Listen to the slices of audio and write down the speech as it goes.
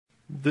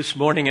This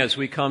morning, as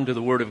we come to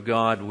the Word of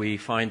God, we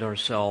find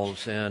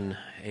ourselves in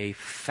a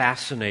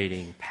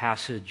fascinating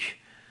passage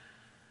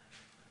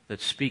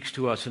that speaks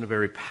to us in a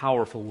very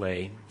powerful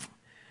way,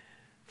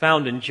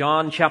 found in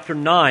John chapter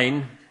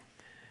 9,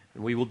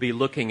 and we will be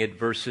looking at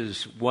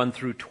verses 1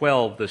 through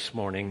 12 this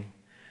morning.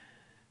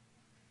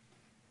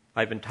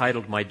 I've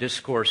entitled my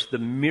discourse, "The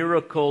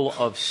Miracle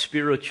of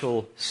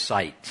Spiritual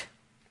Sight."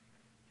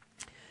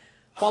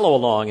 Follow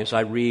along as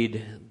I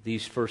read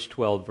these first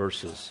 12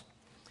 verses.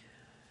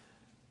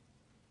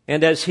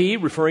 "And as he,"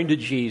 referring to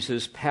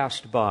Jesus,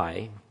 "passed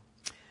by,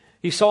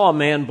 he saw a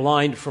man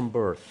blind from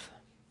birth.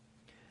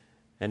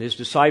 And his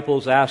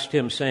disciples asked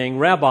him, saying,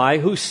 'Rabbi,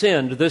 who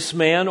sinned, this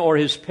man or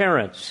his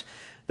parents,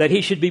 that he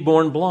should be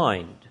born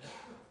blind?'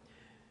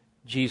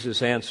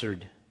 Jesus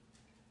answered,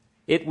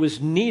 'It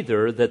was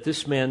neither that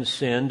this man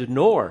sinned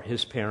nor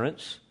his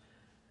parents,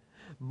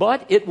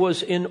 but it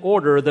was in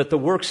order that the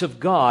works of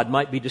God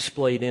might be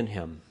displayed in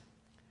him.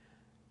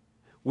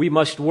 We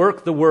must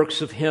work the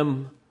works of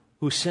him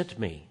who sent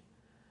me,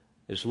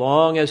 as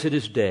long as it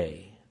is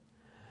day.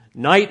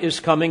 Night is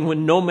coming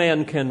when no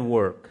man can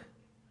work.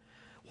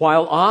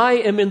 While I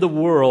am in the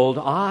world,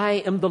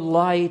 I am the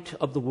light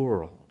of the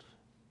world.'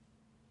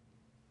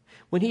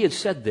 When he had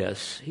said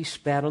this, he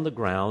spat on the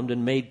ground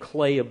and made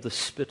clay of the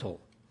spittle,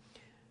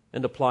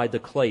 and applied the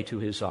clay to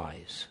his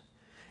eyes,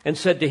 and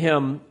said to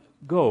him,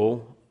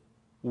 'Go,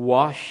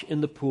 wash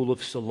in the pool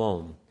of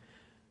Siloam,'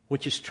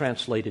 which is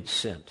translated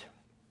sent.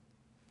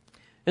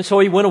 And so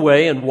he went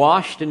away and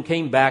washed and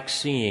came back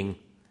seeing.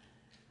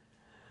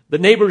 The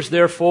neighbors,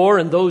 therefore,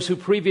 and those who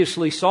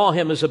previously saw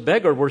him as a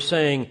beggar were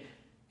saying,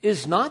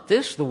 'Is not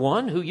this the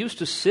one who used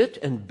to sit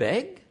and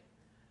beg?'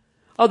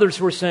 Others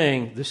were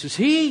saying, 'This is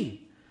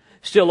he.'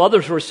 Still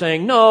others were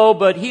saying, 'No,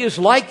 but he is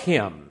like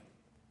him.'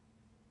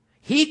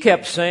 He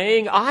kept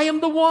saying, 'I am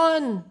the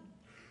one.'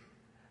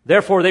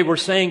 Therefore they were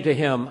saying to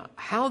him,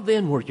 'How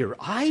then were your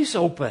eyes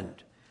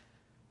opened?'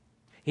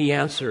 He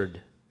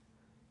answered,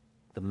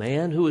 'The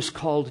man who is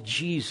called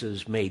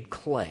Jesus made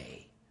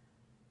clay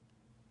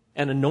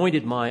and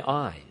anointed my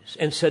eyes,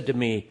 and said to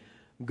me,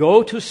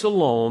 "Go to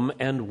Siloam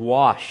and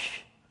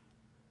wash."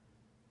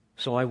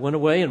 So I went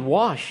away and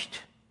washed,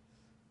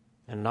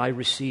 and I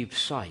received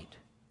sight.'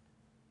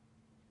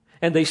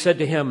 And they said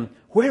to him,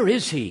 'Where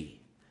is he?'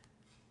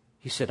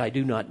 He said, 'I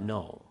do not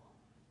know.'"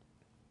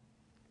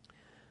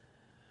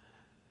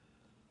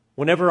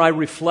 Whenever I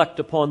reflect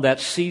upon that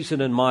season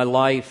in my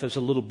life as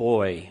a little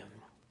boy,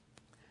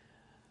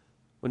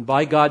 when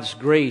by God's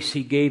grace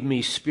He gave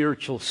me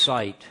spiritual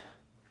sight,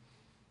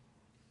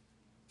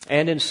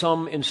 and in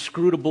some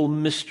inscrutable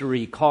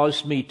mystery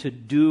caused me to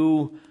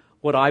do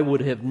what I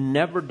would have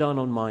never done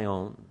on my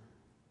own,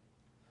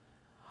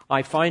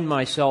 I find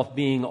myself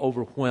being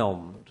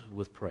overwhelmed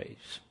with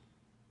praise.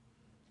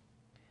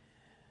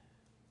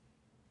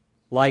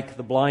 Like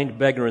the blind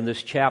beggar in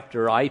this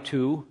chapter, I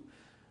too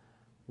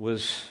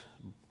was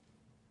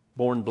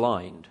born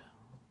blind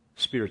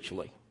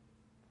spiritually.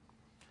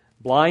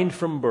 Blind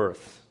from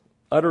birth,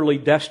 utterly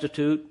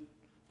destitute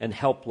and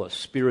helpless,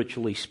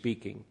 spiritually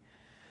speaking.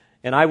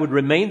 And I would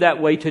remain that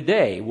way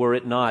today were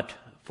it not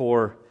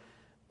for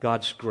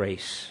God's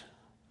grace.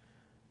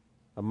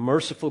 A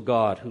merciful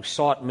God who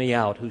sought me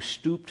out, who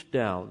stooped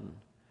down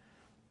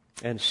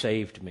and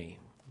saved me.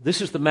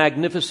 This is the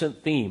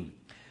magnificent theme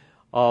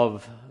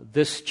of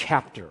this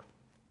chapter.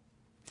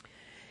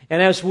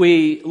 And as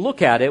we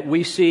look at it,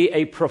 we see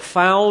a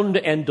profound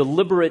and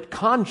deliberate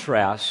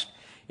contrast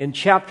in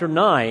chapter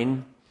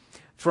 9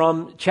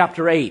 from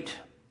chapter 8.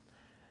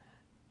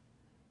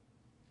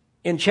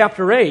 In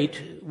chapter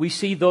 8, we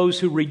see those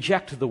who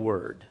reject the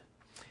word.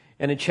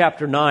 And in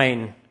chapter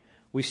 9,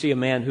 we see a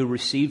man who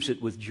receives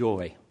it with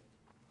joy.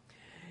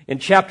 In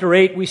chapter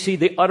 8, we see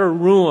the utter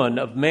ruin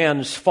of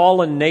man's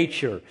fallen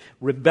nature,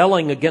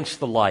 rebelling against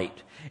the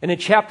light. And in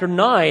chapter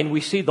 9,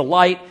 we see the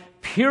light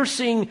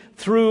piercing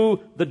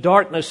through the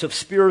darkness of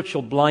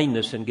spiritual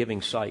blindness and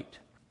giving sight.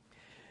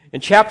 In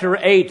chapter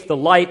 8, the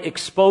light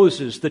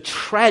exposes the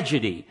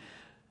tragedy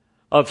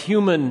of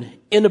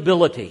human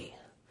inability.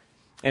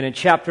 And in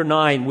chapter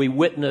 9, we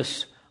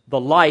witness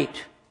the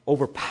light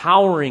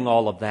overpowering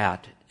all of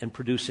that and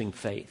producing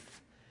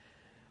faith.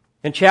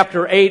 In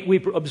chapter 8,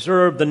 we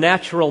observe the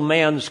natural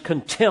man's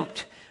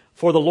contempt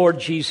for the Lord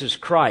Jesus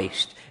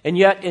Christ. And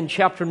yet in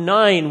chapter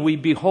 9, we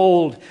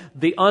behold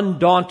the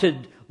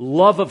undaunted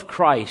love of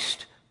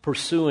Christ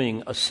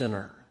pursuing a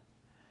sinner.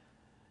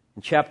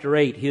 In chapter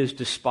 8, he is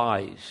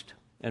despised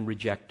and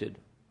rejected.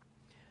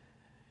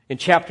 In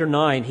chapter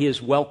 9, he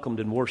is welcomed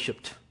and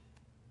worshiped.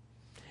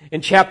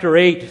 In chapter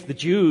 8, the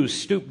Jews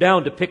stoop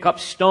down to pick up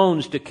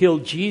stones to kill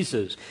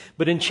Jesus.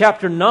 But in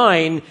chapter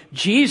 9,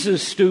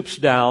 Jesus stoops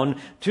down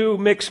to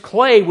mix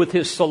clay with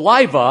his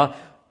saliva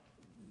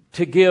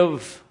to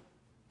give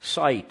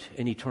sight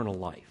and eternal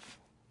life.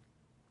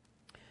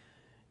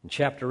 In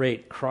chapter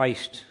 8,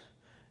 Christ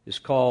is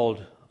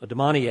called a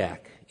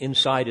demoniac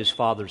inside his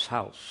Father's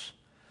house.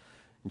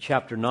 In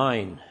chapter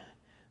 9,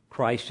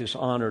 Christ is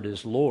honored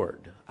as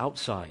Lord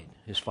outside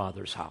his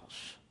Father's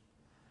house.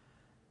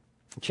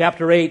 In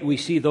chapter 8, we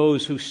see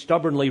those who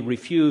stubbornly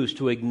refuse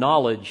to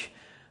acknowledge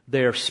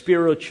their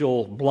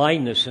spiritual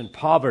blindness and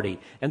poverty,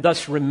 and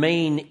thus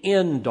remain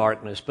in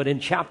darkness. But in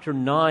chapter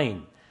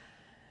 9,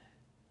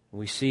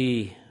 we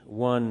see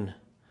one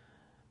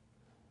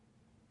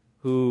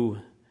who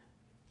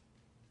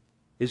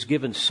is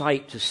given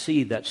sight to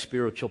see that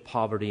spiritual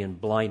poverty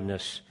and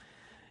blindness,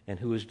 and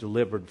who is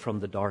delivered from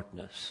the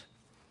darkness.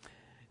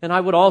 And I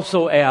would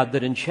also add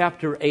that in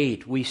chapter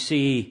 8, we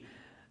see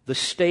the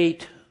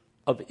state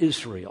of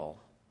Israel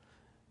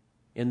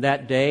in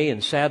that day,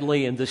 and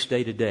sadly in this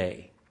day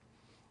today,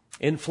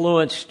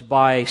 influenced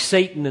by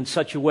Satan in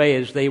such a way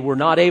as they were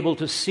not able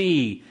to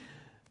see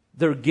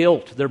their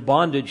guilt, their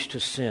bondage to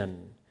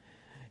sin.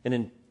 And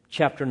in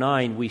chapter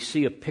 9, we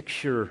see a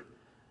picture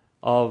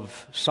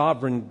of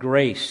sovereign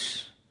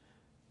grace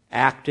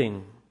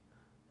acting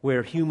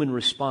where human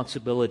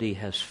responsibility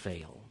has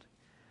failed.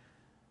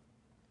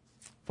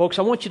 Folks,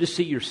 I want you to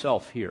see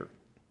yourself here.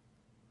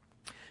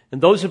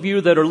 And those of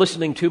you that are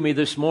listening to me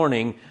this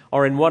morning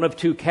are in one of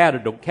two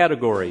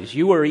categories.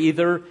 You are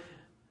either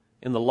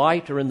in the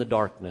light or in the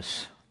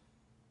darkness.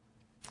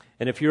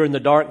 And if you're in the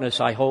darkness,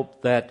 I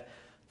hope that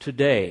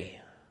today,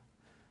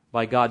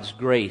 by God's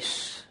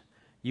grace,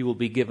 you will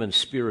be given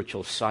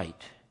spiritual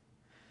sight.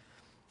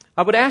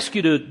 I would ask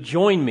you to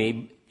join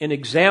me in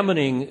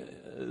examining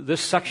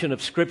this section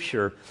of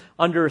Scripture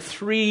under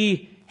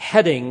three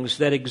headings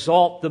that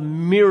exalt the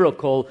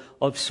miracle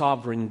of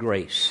sovereign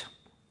grace,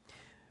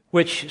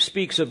 which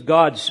speaks of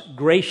God's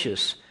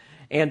gracious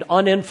and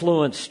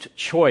uninfluenced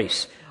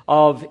choice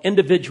of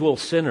individual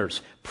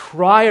sinners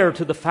prior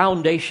to the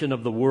foundation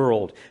of the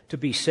world to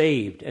be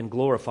saved and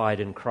glorified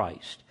in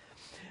Christ.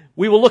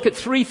 We will look at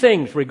three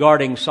things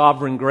regarding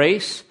sovereign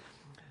grace: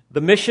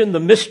 the mission, the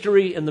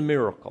mystery, and the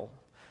miracle.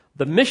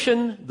 The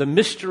mission, the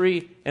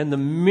mystery, and the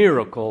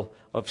miracle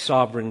of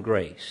sovereign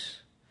grace.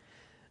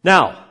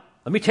 Now,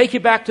 let me take you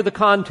back to the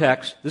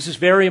context. This is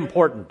very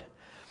important.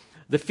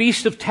 The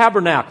Feast of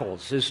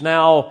Tabernacles is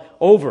now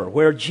over,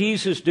 where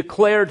Jesus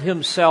declared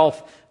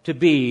himself to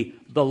be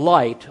the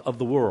light of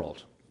the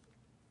world.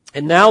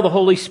 And now the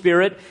Holy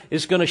Spirit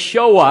is going to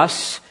show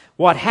us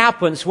what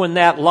happens when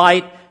that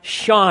light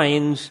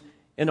shines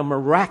in a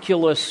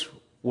miraculous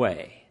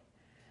way.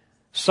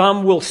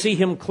 Some will see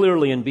him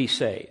clearly and be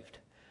saved.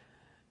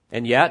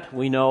 And yet,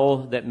 we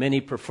know that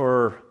many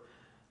prefer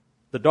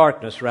the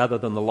darkness rather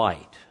than the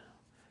light.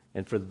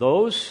 And for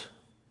those,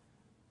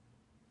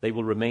 they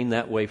will remain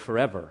that way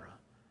forever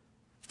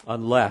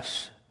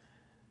unless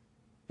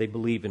they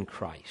believe in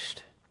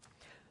Christ.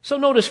 So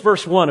notice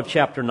verse 1 of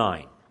chapter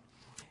 9.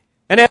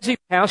 And as he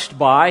passed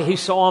by, he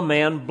saw a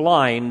man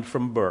blind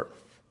from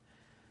birth.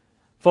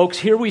 Folks,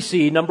 here we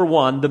see, number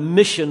one, the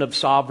mission of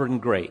sovereign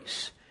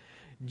grace.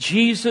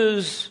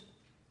 Jesus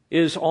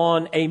is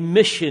on a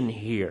mission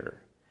here.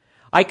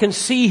 I can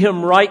see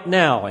him right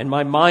now in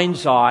my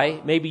mind's eye.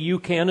 Maybe you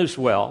can as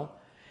well.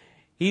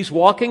 He's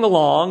walking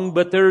along,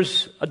 but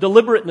there's a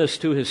deliberateness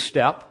to his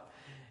step.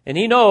 And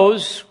he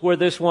knows where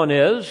this one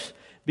is,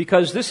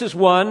 because this is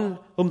one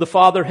whom the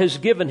Father has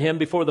given him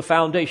before the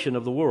foundation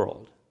of the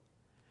world.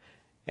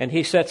 And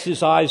he sets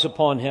his eyes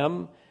upon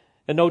him,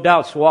 and no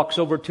doubt walks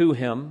over to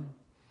him,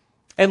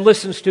 and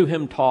listens to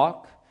him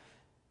talk,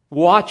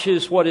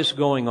 watches what is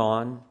going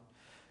on,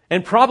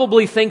 and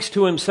probably thinks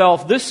to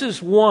himself, this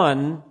is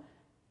one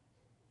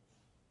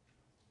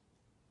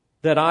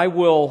that I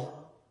will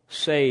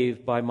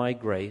save by my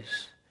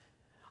grace.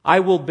 I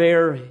will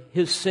bear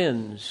his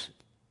sins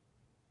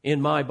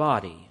in my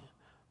body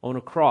on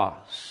a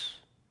cross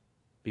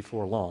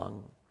before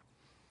long.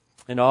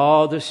 And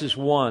this is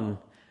one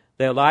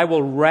that I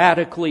will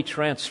radically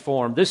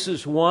transform. This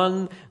is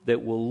one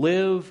that will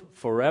live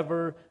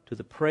forever to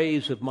the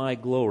praise of my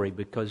glory,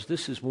 because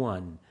this is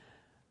one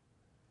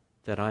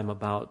that I'm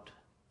about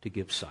to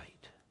give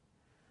sight.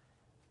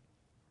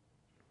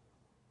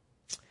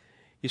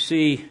 You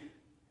see,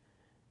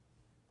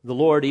 the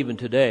Lord, even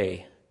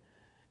today,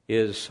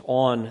 is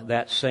on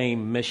that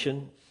same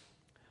mission,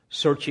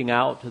 searching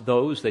out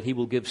those that he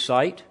will give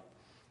sight.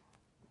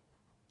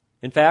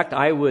 In fact,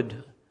 I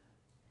would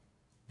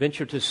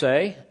venture to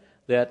say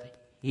that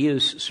he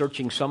is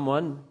searching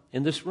someone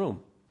in this room,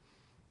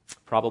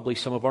 probably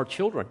some of our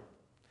children.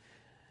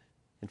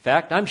 In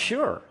fact, I'm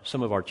sure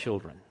some of our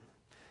children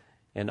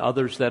and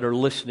others that are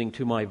listening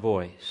to my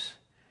voice.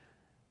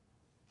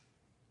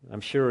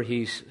 I'm sure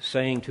he's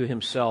saying to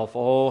himself,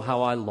 oh,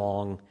 how I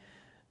long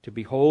to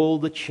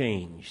behold the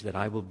change that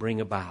I will bring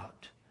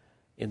about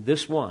in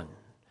this one,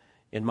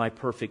 in my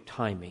perfect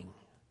timing.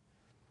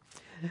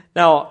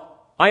 Now,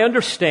 I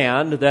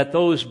understand that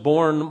those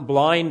born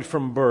blind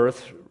from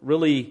birth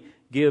really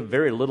give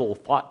very little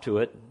thought to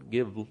it,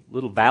 give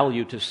little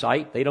value to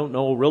sight. They don't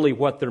know really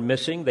what they're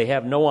missing. They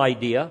have no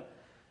idea.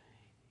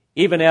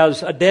 Even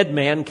as a dead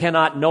man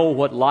cannot know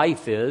what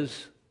life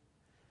is.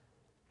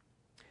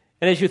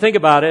 And as you think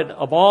about it,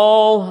 of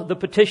all the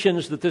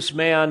petitions that this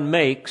man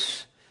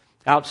makes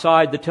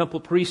outside the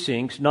temple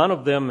precincts, none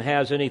of them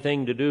has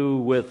anything to do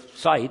with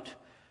sight.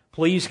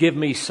 Please give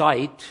me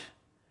sight.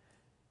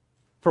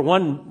 For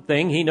one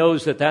thing, he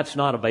knows that that's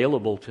not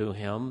available to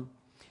him,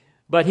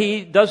 but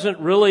he doesn't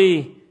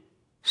really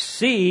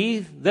see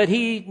that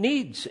he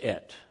needs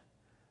it.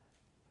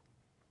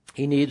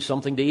 He needs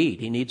something to eat.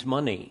 He needs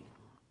money.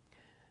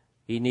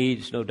 He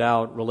needs, no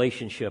doubt,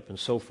 relationship and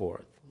so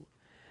forth.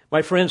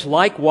 My friends,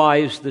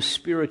 likewise, the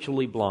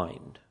spiritually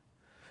blind.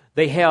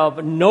 They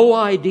have no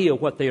idea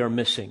what they are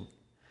missing.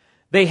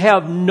 They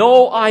have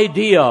no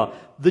idea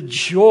the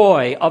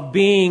joy of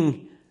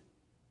being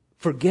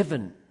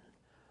forgiven,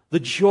 the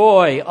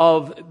joy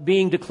of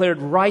being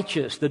declared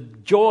righteous, the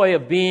joy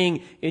of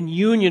being in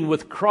union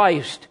with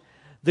Christ,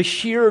 the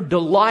sheer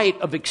delight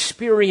of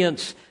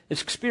experiencing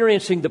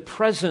the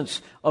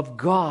presence of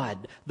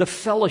God, the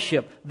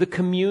fellowship, the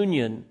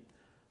communion,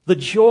 the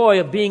joy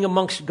of being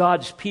amongst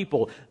God's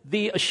people,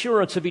 the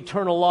assurance of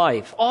eternal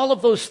life. All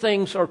of those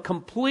things are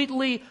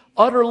completely,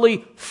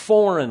 utterly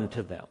foreign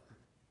to them.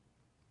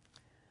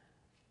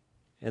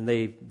 And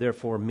they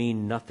therefore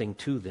mean nothing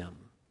to them.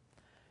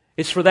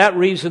 It's for that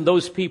reason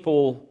those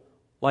people,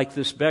 like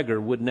this beggar,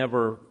 would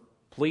never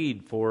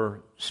plead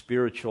for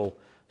spiritual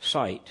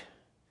sight.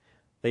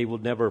 They will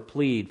never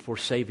plead for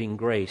saving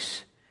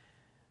grace.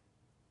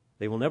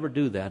 They will never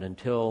do that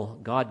until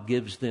God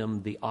gives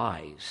them the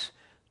eyes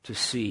to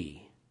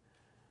see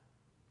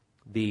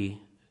the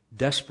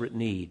desperate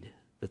need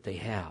that they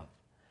have.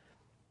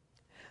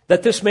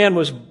 That this man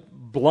was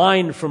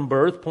blind from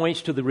birth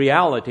points to the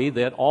reality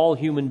that all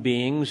human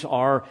beings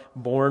are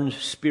born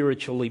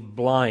spiritually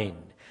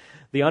blind.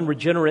 The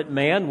unregenerate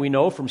man, we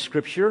know from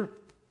Scripture,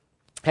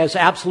 has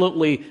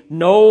absolutely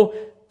no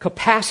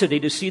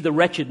capacity to see the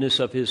wretchedness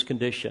of his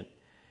condition.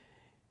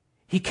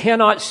 He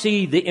cannot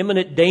see the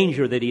imminent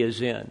danger that he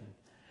is in.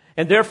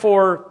 And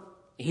therefore,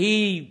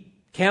 he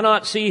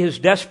cannot see his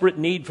desperate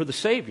need for the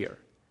Savior.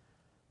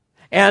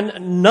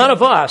 And none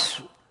of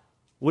us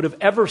would have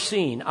ever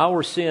seen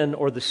our sin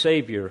or the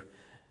Savior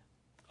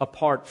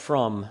apart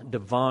from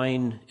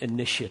divine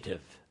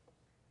initiative.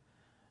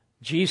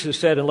 Jesus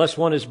said, unless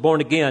one is born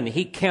again,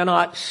 he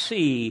cannot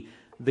see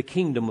the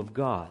kingdom of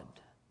God.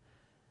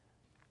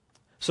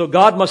 So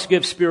God must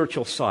give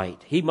spiritual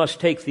sight. He must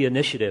take the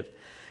initiative.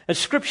 And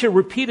Scripture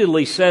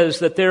repeatedly says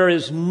that there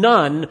is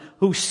none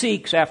who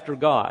seeks after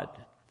God.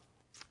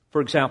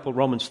 For example,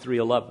 Romans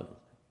 3:11.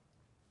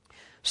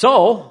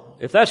 So,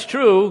 if that's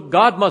true,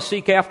 God must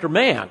seek after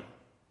man,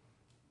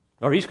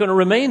 or he's going to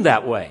remain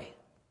that way.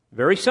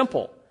 Very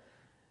simple.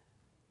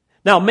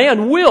 Now,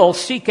 man will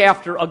seek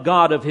after a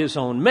God of his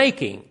own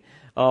making,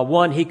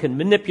 one he can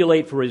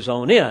manipulate for his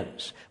own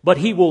ends, but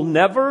he will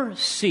never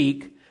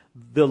seek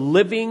the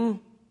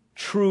living,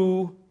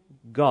 true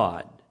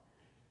God.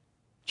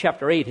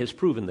 Chapter 8 has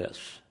proven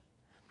this.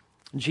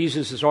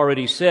 Jesus has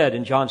already said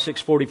in John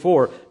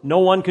 6:44, "No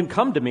one can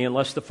come to me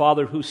unless the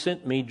Father who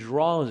sent me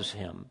draws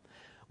him."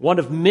 One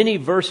of many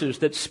verses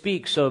that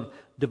speaks of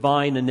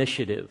divine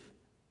initiative.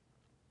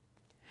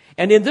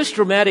 And in this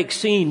dramatic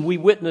scene, we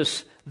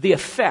witness the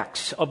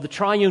effects of the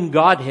triune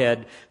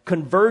Godhead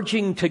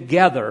converging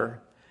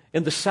together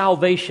in the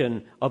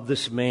salvation of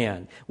this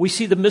man. We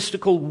see the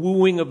mystical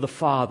wooing of the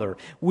Father.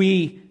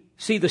 We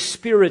see the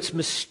Spirit's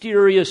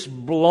mysterious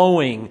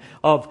blowing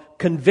of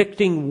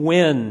convicting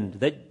wind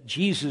that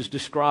Jesus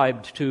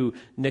described to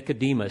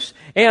Nicodemus.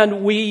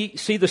 And we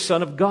see the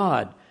Son of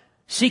God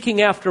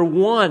seeking after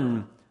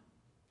one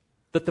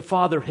that the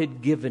Father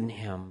had given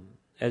him,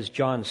 as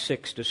John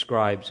 6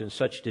 describes in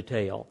such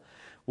detail.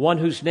 One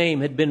whose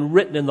name had been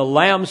written in the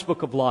Lamb's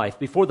Book of Life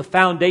before the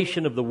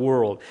foundation of the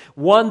world.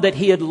 One that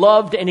he had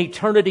loved in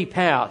eternity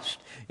past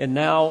and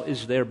now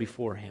is there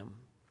before him.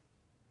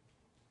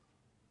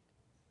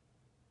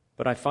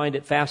 But I find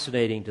it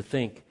fascinating to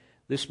think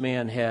this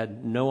man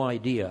had no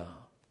idea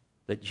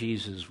that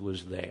Jesus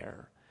was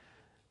there.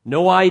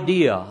 No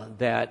idea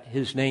that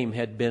his name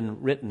had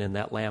been written in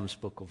that Lamb's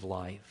Book of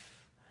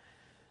Life.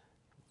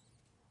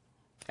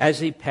 As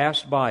he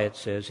passed by, it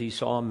says, he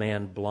saw a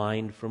man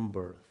blind from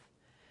birth.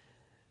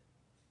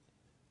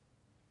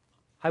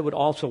 I would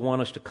also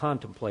want us to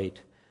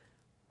contemplate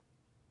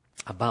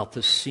about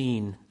this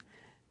scene.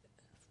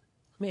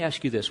 Let me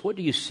ask you this. What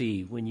do you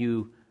see when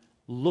you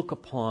look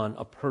upon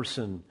a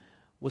person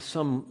with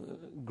some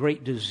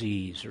great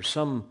disease or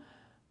some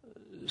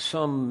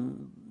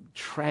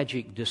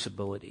tragic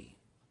disability?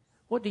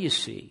 What do you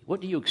see?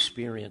 What do you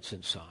experience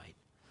inside?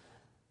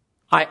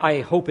 I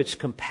hope it's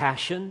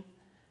compassion,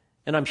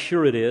 and I'm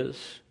sure it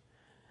is.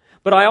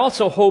 But I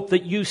also hope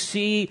that you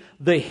see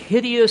the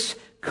hideous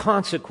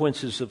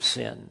consequences of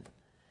sin.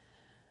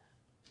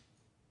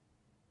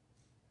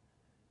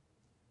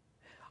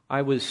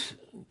 I was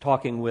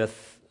talking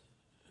with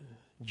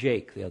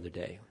Jake the other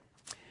day,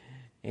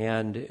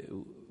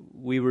 and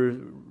we were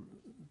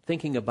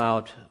thinking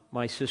about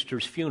my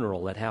sister's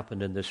funeral that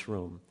happened in this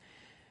room.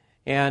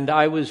 And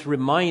I was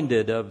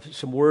reminded of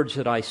some words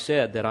that I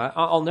said that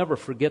I'll never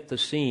forget the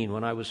scene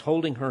when I was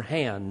holding her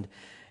hand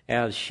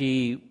as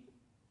she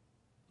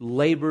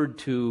labored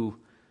to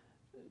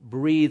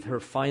breathe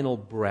her final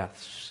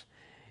breaths.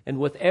 And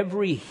with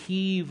every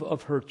heave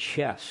of her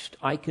chest,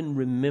 I can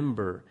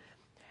remember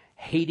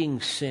hating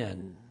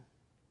sin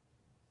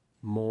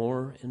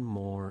more and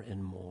more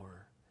and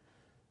more.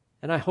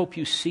 And I hope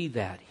you see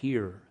that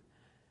here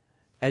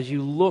as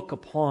you look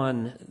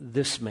upon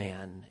this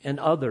man and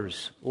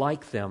others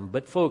like them.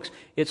 But folks,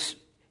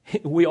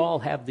 we all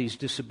have these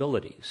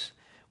disabilities.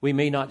 We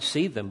may not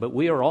see them, but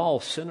we are all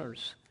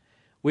sinners.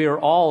 We are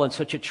all in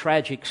such a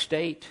tragic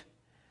state.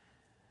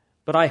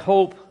 But I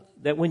hope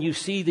that when you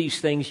see these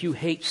things, you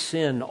hate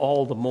sin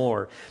all the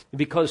more.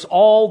 Because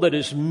all that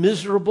is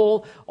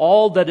miserable,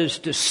 all that is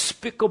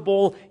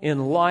despicable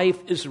in life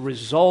is a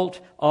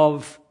result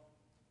of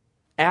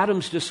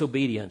Adam's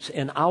disobedience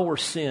and our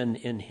sin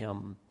in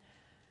him.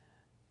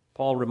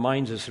 Paul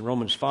reminds us in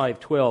Romans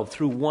 5:12,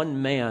 through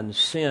one man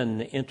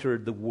sin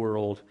entered the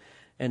world,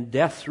 and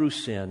death through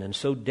sin, and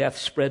so death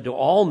spread to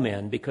all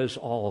men because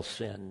all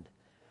sinned.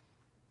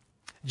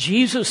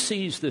 Jesus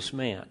sees this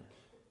man.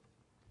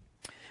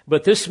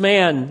 But this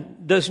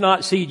man does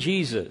not see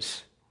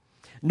Jesus,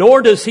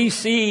 nor does he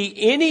see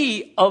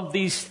any of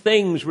these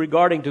things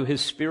regarding to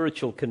his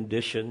spiritual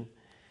condition.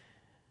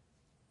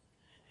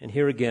 And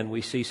here again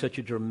we see such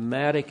a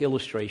dramatic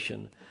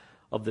illustration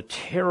of the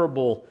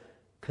terrible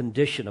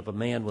condition of a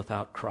man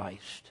without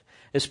Christ.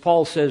 As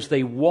Paul says,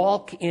 they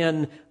walk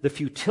in the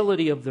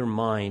futility of their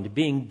mind,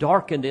 being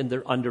darkened in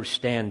their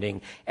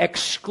understanding,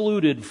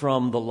 excluded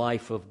from the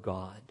life of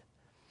God.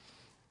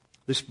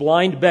 This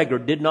blind beggar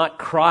did not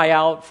cry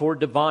out for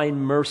divine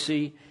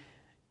mercy.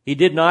 He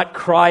did not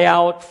cry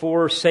out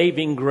for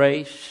saving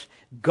grace.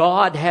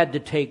 God had to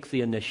take the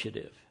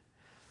initiative.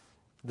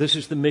 This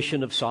is the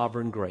mission of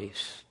sovereign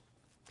grace.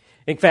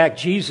 In fact,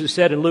 Jesus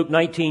said in Luke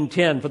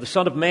 19:10, "For the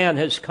Son of Man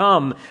has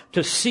come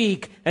to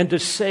seek and to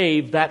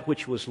save that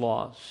which was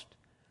lost."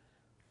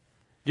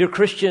 Dear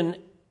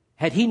Christian,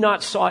 had he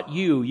not sought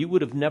you, you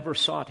would have never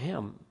sought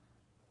him.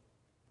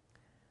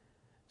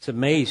 It's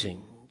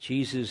amazing.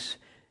 Jesus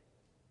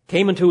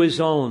came into his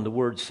own, the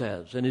word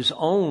says, and his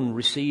own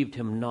received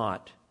him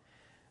not.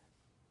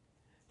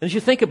 And as you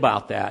think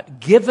about that,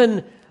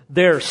 given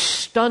their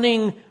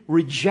stunning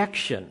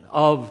rejection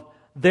of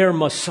their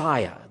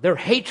Messiah, their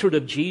hatred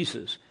of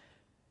Jesus,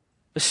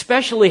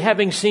 especially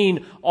having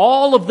seen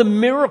all of the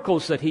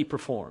miracles that he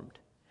performed,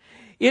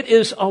 it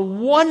is a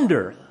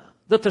wonder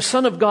that the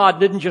Son of God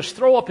didn't just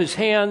throw up his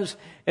hands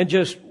and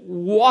just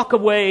walk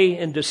away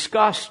in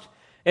disgust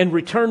and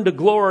return to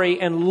glory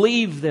and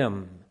leave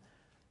them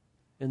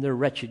in their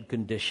wretched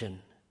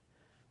condition.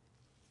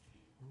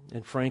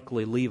 And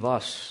frankly, leave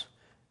us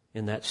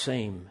in that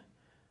same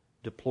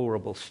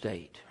deplorable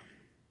state.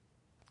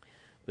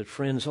 But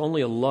friends,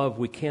 only a love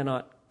we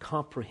cannot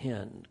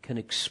comprehend can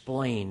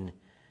explain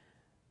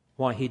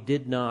why he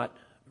did not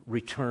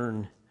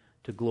return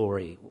to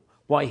glory,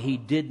 why he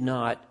did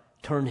not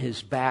turn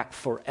his back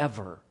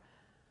forever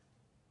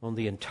on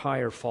the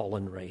entire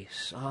fallen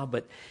race.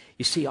 But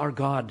you see, our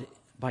God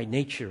by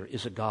nature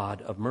is a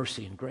God of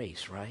mercy and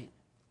grace, right?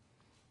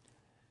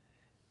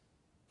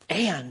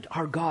 And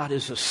our God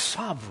is a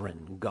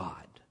sovereign God.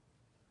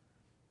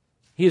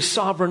 He is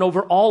sovereign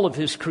over all of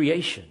his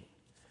creation.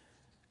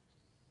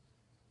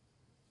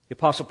 The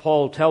Apostle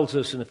Paul tells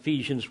us in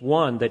Ephesians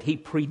 1 that he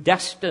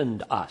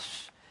predestined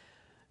us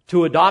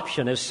to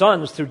adoption as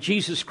sons through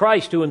Jesus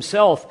Christ to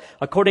himself,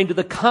 according to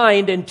the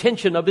kind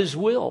intention of his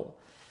will.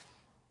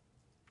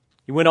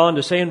 He went on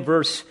to say in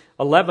verse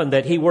 11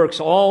 that he works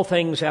all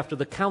things after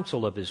the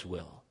counsel of his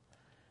will.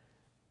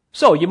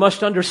 So you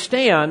must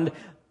understand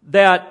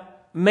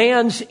that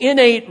man's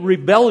innate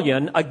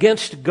rebellion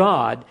against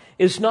God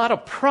is not a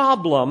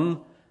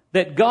problem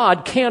that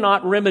God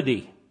cannot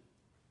remedy.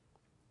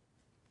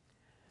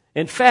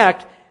 In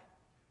fact,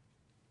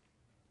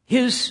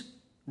 his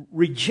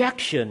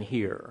rejection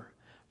here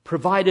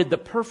provided the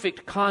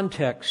perfect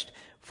context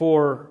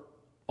for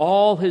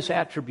all his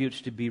attributes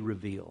to be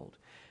revealed.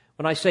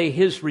 When I say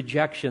his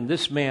rejection,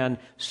 this man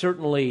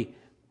certainly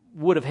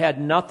would have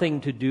had nothing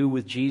to do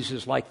with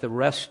Jesus like the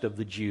rest of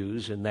the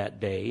Jews in that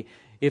day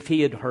if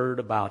he had heard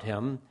about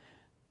him,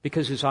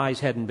 because his eyes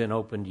hadn't been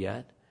opened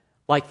yet,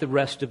 like the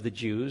rest of the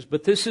Jews.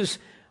 But this is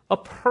a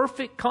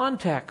perfect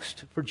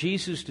context for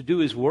Jesus to do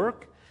his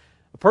work,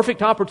 a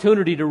perfect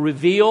opportunity to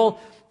reveal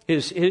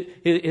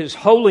his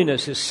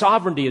holiness, his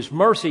sovereignty, his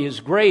mercy,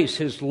 his grace,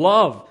 his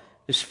love,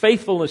 his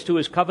faithfulness to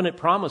his covenant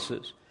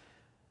promises.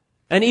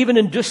 And even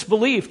in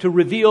disbelief, to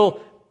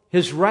reveal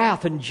his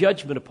wrath and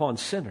judgment upon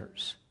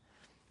sinners.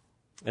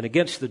 And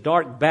against the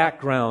dark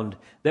background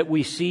that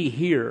we see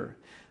here,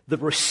 the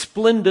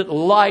resplendent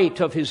light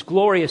of his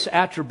glorious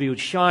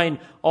attributes shine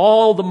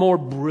all the more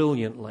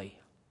brilliantly.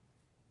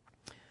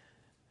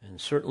 And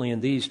certainly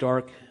in these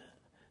dark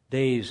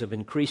days of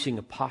increasing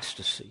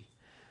apostasy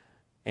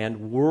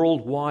and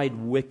worldwide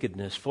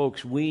wickedness,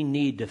 folks, we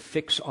need to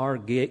fix our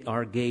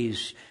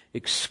gaze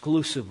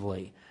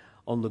exclusively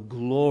on the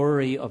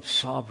glory of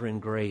sovereign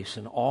grace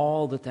and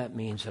all that that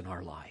means in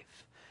our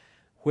life.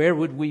 Where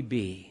would we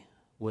be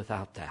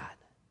without that?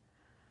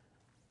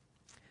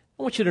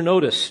 I want you to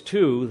notice,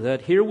 too,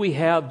 that here we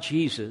have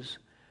Jesus,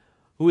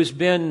 who has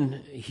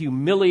been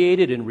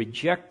humiliated and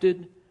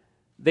rejected.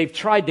 They've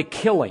tried to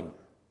kill him,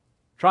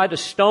 tried to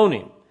stone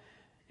him.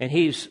 and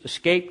he's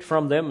escaped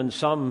from them in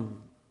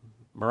some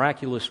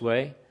miraculous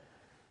way.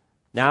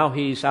 Now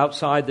he's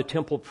outside the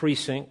temple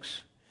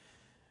precincts.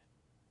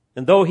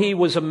 And though he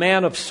was a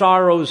man of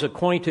sorrows,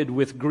 acquainted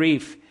with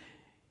grief,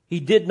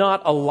 he did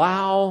not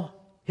allow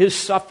his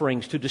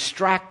sufferings to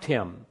distract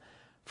him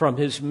from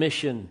his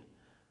mission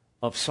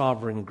of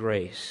sovereign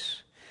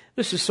grace.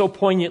 This is so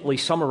poignantly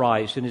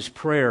summarized in his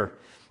prayer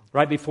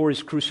right before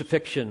his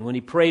crucifixion, when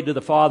he prayed to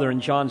the Father in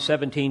John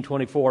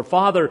 17:24,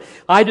 "Father,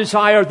 I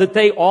desire that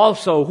they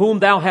also, whom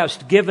thou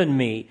hast given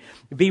me,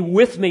 be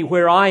with me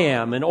where I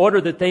am, in order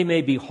that they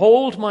may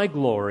behold my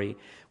glory,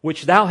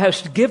 which thou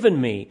hast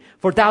given me,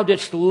 for thou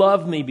didst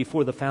love me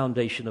before the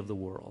foundation of the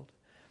world."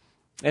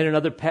 And in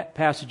other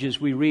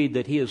passages we read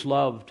that he has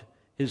loved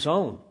his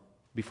own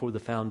before the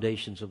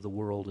foundations of the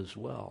world as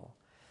well.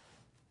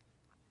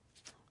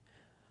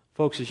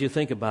 Folks, as you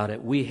think about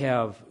it, we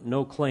have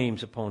no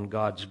claims upon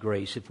God's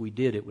grace. If we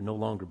did, it would no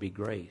longer be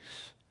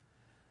grace.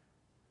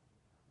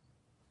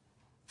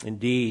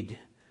 Indeed,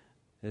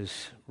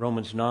 as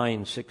Romans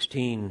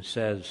 9:16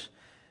 says,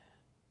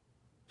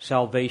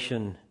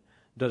 salvation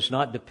does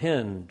not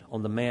depend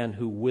on the man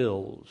who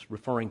wills,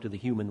 referring to the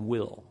human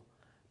will.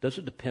 It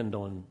doesn't depend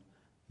on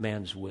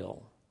man's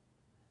will.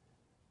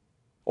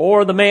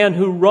 Or the man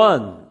who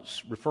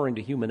runs, referring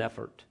to human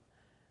effort.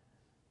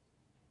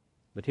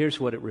 But here's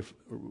what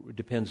it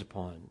depends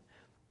upon.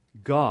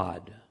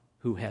 God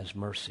who has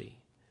mercy.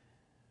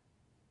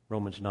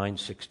 Romans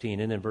 9:16.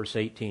 And in verse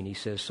 18 he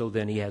says, "So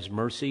then he has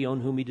mercy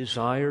on whom he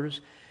desires,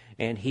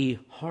 and he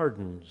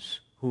hardens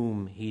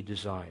whom he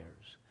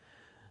desires."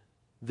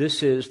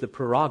 This is the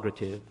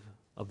prerogative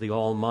of the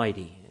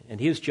Almighty, and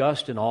he is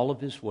just in all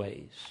of his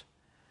ways.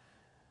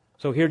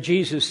 So here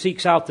Jesus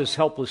seeks out this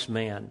helpless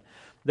man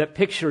that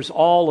pictures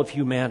all of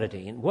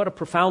humanity. And what a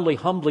profoundly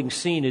humbling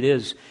scene it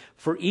is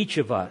for each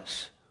of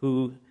us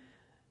who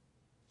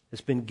has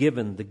been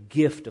given the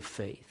gift of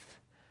faith.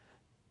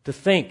 To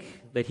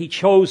think that he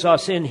chose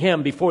us in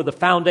him before the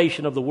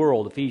foundation of the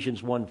world,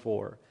 Ephesians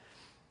 1:4.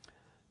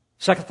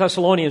 2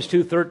 Thessalonians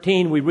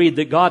 2:13, we read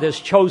that God has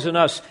chosen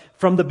us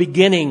from the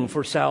beginning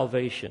for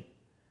salvation.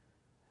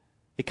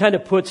 It kind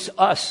of puts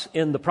us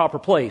in the proper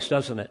place,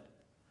 doesn't it?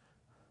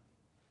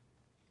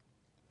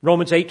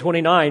 Romans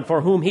 8:29,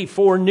 "For whom he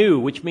foreknew,"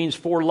 which means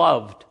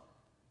foreloved,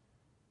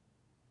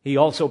 he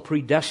also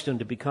predestined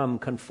to become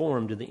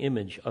conformed to the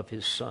image of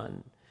his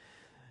Son.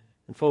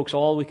 And folks,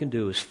 all we can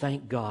do is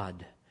thank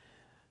God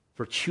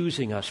for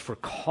choosing us, for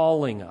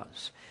calling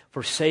us,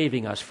 for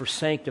saving us, for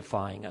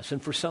sanctifying us,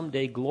 and for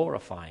someday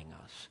glorifying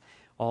us,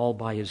 all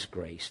by his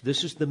grace.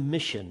 This is the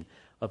mission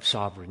of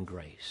sovereign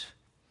grace.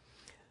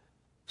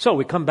 So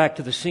we come back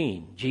to the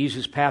scene.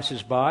 Jesus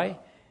passes by.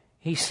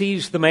 He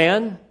sees the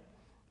man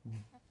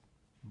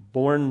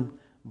born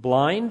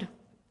blind.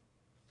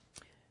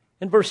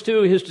 In verse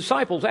 2, his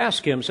disciples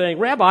ask him, saying,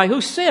 "Rabbi,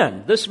 who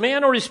sinned, this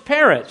man or his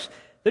parents,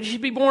 that he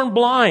should be born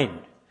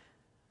blind?"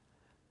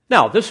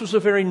 Now, this was a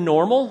very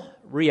normal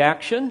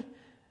reaction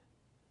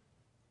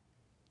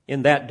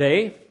in that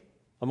day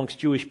amongst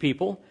Jewish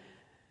people,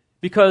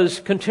 because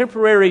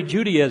contemporary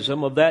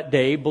Judaism of that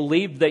day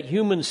believed that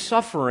human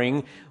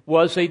suffering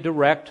was a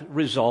direct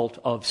result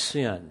of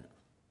sin.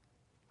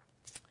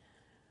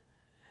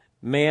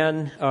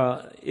 Man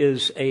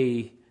is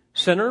a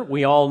sinner.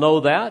 We all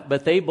know that,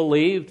 but they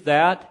believed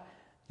that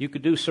you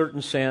could do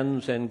certain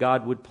sins and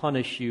God would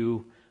punish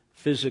you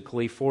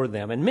physically for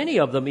them. And many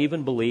of them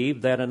even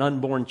believed that an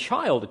unborn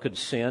child could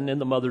sin in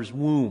the mother's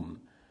womb,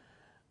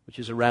 which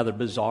is a rather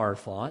bizarre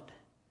thought.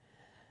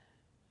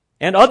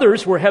 And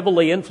others were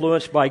heavily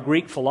influenced by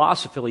Greek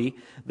philosophy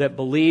that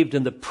believed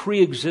in the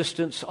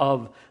pre-existence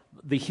of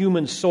the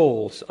human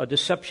souls, a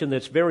deception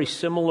that's very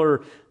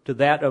similar to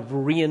that of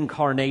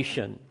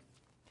reincarnation.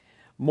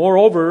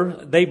 Moreover,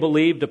 they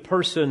believed a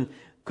person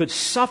could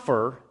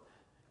suffer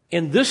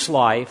in this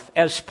life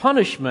as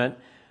punishment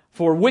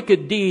for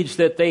wicked deeds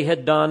that they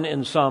had done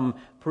in some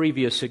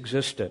previous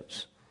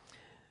existence.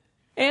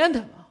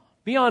 And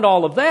beyond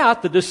all of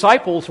that, the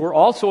disciples were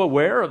also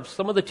aware of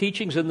some of the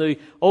teachings in the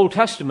Old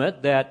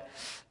Testament that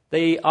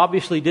they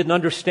obviously didn't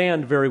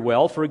understand very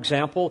well. For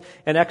example,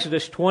 in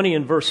Exodus 20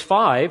 and verse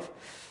 5,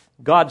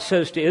 God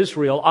says to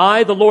Israel,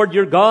 "I, the Lord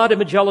your God, am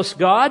a jealous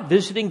God,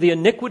 visiting the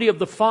iniquity of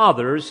the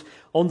fathers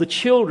on the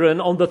children,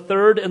 on the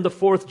third and the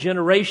fourth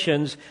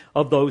generations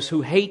of those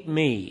who hate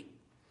me."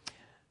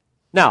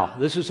 Now,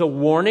 this is a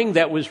warning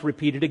that was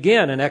repeated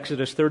again in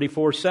Exodus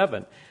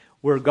 34:7,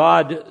 where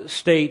God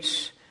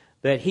states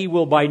that he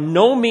will by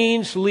no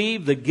means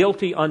leave the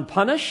guilty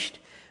unpunished,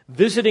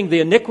 visiting the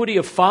iniquity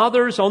of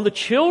fathers on the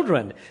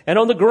children and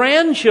on the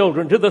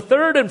grandchildren to the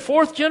third and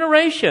fourth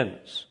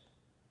generations.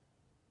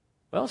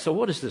 Well, so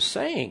what is this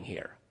saying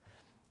here?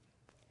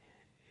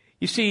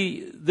 You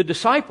see, the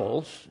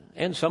disciples,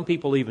 and some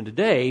people even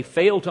today,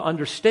 fail to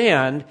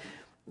understand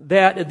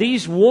that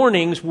these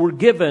warnings were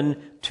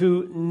given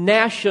to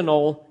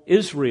national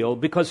Israel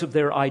because of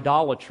their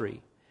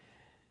idolatry.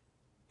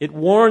 It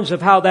warns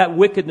of how that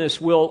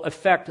wickedness will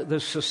affect the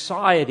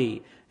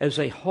society as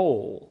a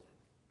whole.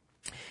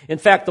 In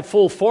fact, the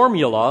full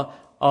formula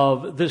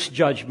of this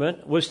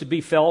judgment was to be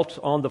felt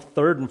on the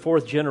third and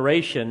fourth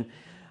generation,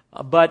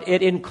 but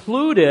it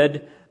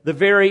included the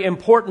very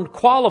important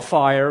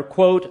qualifier,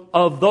 quote,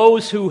 of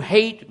those who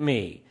hate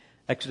me,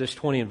 Exodus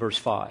 20 and verse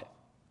 5.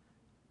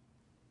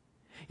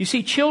 You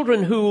see,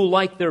 children who,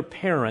 like their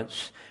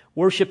parents,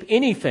 worship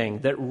anything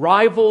that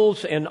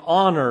rivals and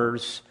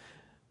honors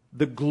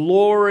the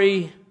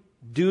glory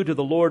due to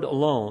the Lord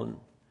alone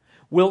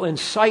will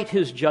incite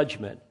His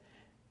judgment,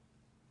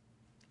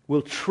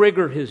 will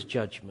trigger His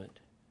judgment,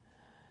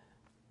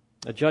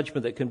 a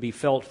judgment that can be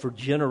felt for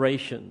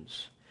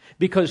generations,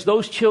 because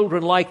those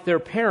children, like their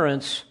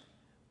parents,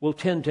 will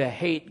tend to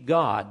hate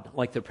God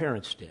like their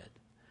parents did.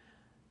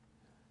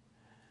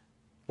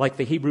 Like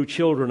the Hebrew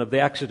children of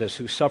the Exodus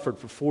who suffered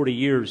for 40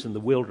 years in the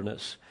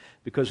wilderness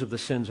because of the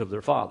sins of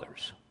their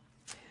fathers.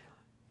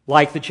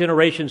 Like the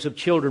generations of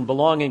children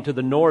belonging to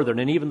the northern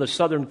and even the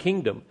southern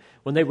kingdom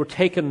when they were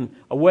taken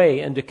away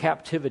into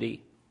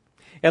captivity.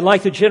 And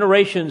like the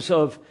generations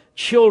of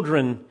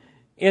children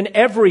in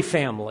every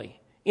family,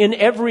 in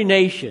every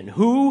nation,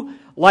 who,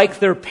 like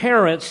their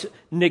parents,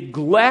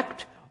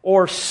 neglect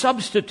or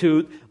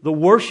substitute the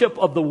worship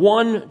of the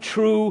one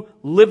true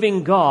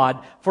living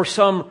God for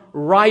some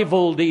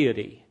rival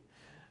deity.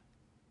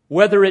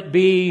 Whether it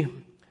be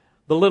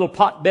the little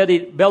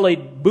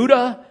pot-bellied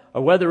Buddha,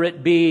 or whether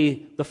it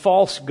be the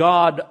false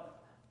god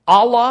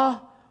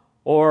Allah,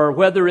 or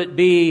whether it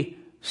be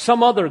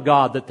some other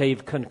god that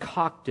they've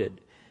concocted,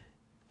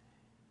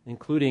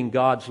 including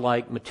gods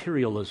like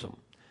materialism,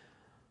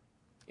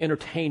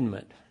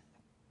 entertainment,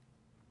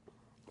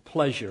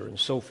 pleasure, and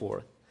so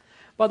forth.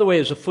 By the way,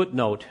 as a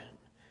footnote,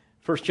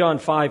 1 John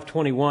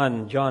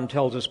 5:21, John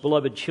tells us,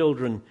 "Beloved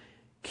children,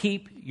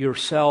 keep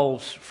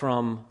yourselves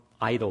from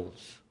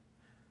idols."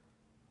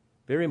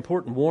 Very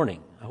important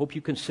warning. I hope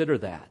you consider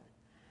that.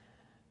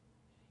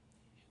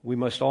 We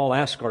must all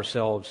ask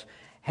ourselves,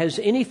 has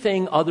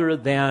anything other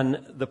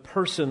than the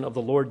person of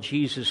the Lord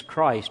Jesus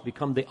Christ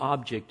become the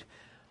object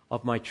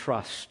of my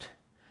trust,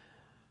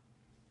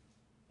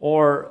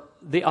 or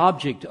the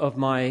object of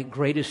my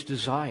greatest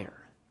desire?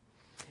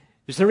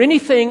 Is there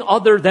anything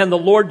other than the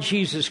Lord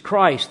Jesus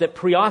Christ that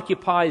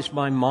preoccupies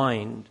my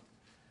mind?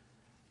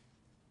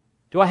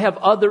 Do I have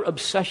other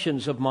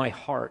obsessions of my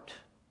heart?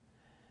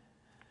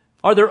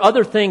 Are there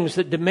other things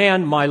that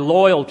demand my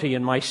loyalty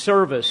and my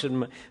service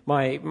and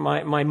my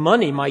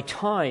money, my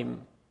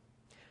time?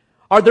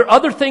 Are there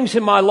other things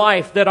in my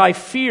life that I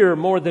fear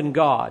more than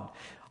God?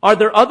 Are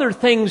there other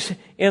things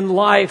in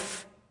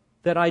life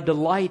that I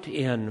delight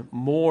in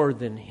more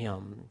than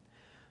Him?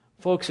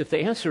 Folks, if the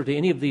answer to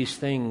any of these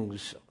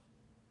things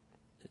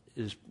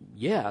is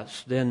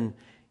yes, then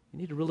you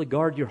need to really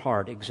guard your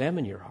heart,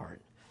 examine your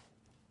heart,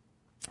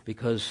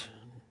 because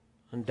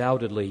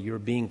undoubtedly you're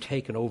being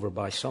taken over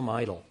by some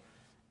idol,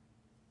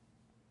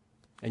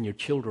 and your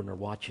children are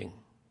watching.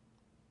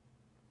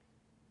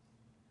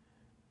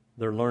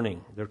 They're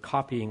learning. They're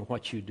copying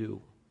what you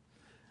do.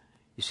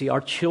 You see,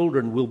 our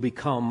children will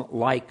become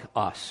like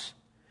us,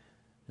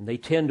 and they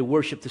tend to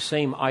worship the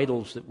same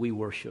idols that we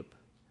worship.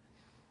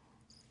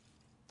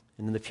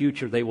 And in the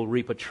future, they will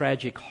reap a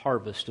tragic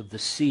harvest of the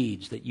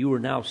seeds that you are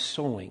now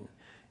sowing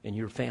in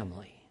your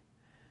family.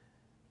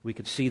 We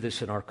could see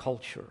this in our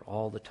culture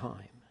all the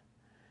time.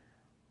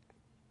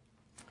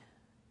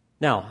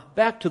 Now,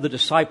 back to the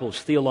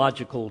disciples'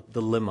 theological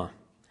dilemma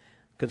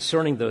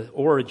concerning the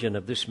origin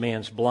of this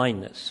man's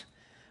blindness.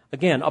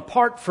 Again,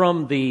 apart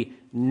from the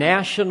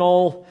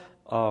national,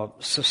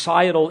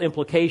 societal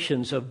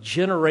implications of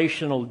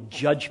generational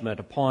judgment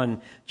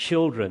upon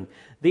children,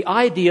 the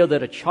idea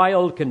that a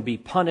child can be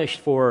punished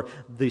for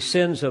the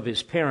sins of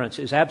his parents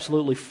is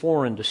absolutely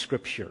foreign to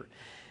Scripture.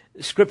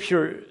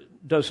 Scripture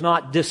does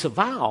not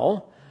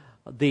disavow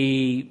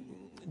the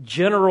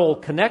general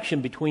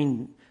connection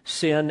between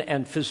sin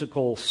and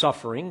physical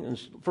suffering.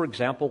 For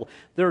example,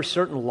 there are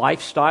certain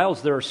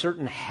lifestyles, there are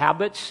certain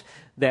habits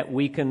that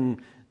we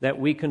can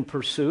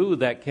pursue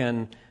that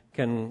can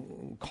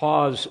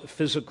cause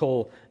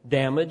physical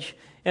damage.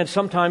 And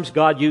sometimes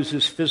God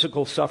uses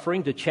physical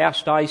suffering to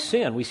chastise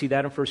sin. We see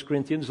that in 1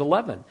 Corinthians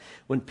 11.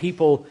 When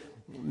people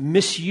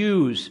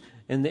misuse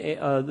in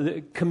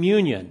the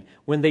communion,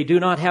 when they do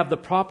not have the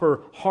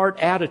proper heart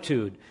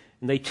attitude,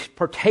 and they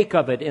partake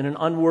of it in an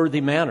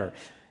unworthy manner.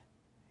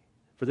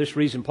 For this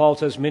reason, Paul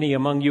says, many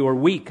among you are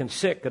weak and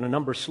sick, and a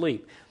number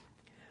sleep.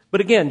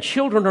 But again,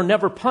 children are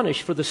never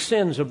punished for the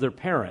sins of their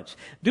parents.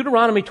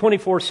 Deuteronomy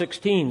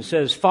 24:16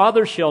 says,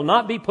 fathers shall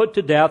not be put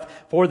to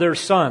death for their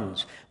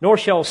sons, nor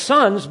shall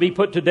sons be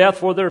put to death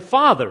for their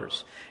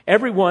fathers.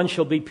 Everyone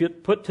shall be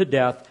put to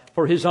death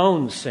for his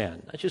own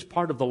sin. That's just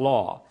part of the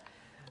law.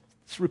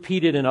 It's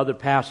repeated in other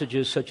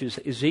passages, such as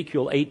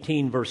Ezekiel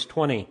 18, verse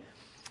 20.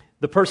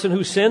 The person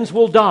who sins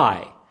will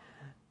die.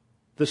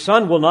 The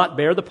son will not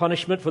bear the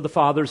punishment for the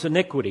father's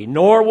iniquity,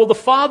 nor will the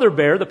father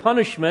bear the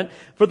punishment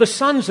for the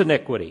son's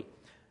iniquity.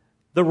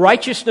 The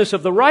righteousness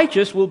of the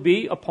righteous will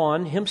be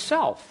upon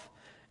himself,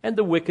 and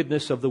the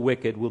wickedness of the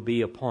wicked will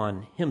be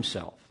upon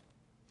himself.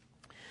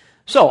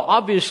 So,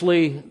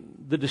 obviously,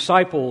 the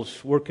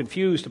disciples were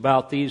confused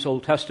about these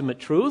Old Testament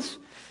truths,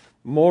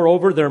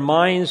 Moreover, their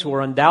minds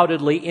were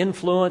undoubtedly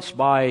influenced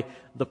by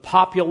the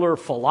popular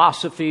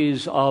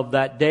philosophies of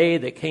that day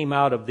that came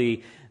out of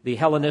the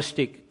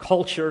Hellenistic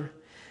culture.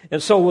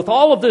 And so with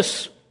all of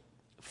this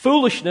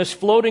foolishness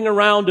floating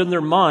around in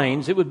their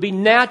minds, it would be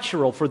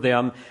natural for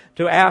them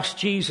to ask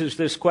Jesus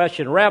this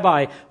question,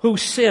 Rabbi, who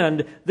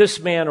sinned, this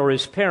man or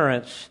his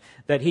parents,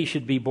 that he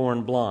should be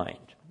born blind?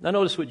 Now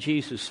notice what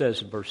Jesus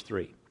says in verse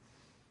 3.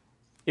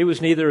 It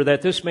was neither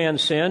that this man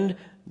sinned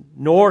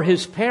nor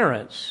his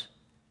parents,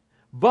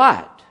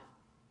 but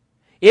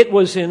it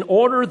was in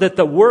order that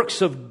the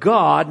works of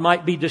God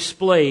might be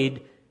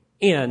displayed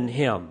in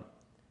him.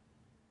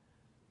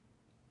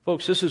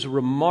 Folks, this is a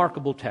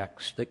remarkable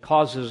text that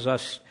causes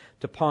us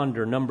to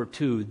ponder, number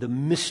 2, the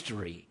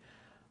mystery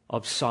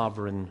of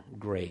sovereign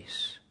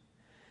grace.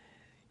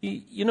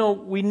 You know,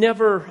 we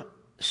never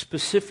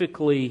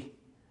specifically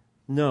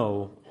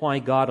know why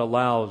God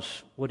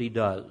allows what He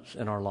does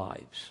in our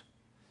lives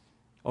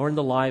or in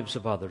the lives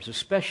of others,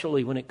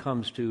 especially when it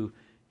comes to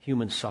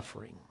human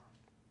suffering.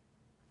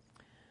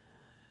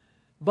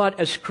 But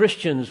as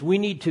Christians, we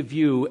need to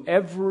view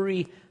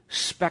every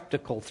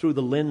spectacle through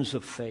the lens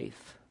of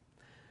faith,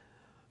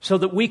 so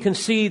that we can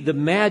see the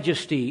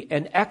majesty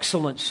and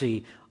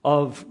excellency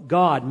of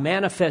God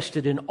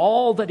manifested in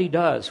all that He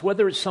does,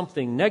 whether it's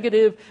something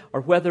negative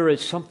or whether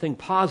it's something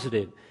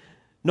positive,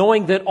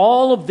 knowing that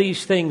all of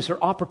these things are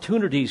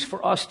opportunities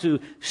for us to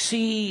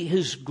see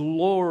His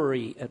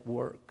glory at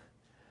work.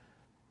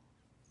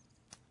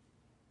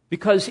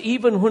 Because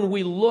even when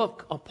we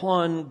look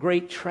upon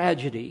great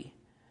tragedy,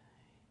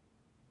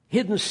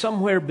 hidden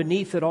somewhere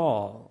beneath it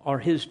all are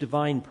His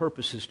divine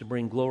purposes to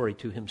bring glory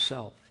to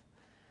Himself.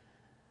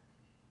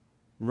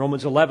 In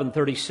Romans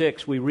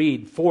 11:36 we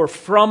read, for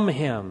from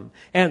Him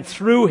and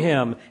through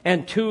Him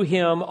and to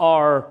Him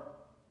are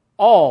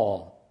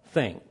all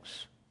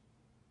things.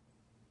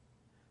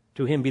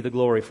 To Him be the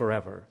glory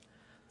forever.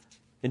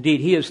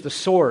 Indeed, He is the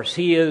source.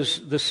 He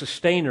is the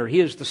sustainer. He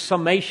is the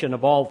summation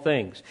of all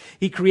things.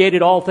 He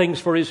created all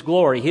things for His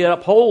glory. He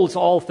upholds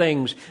all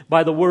things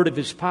by the word of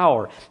His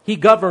power. He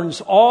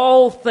governs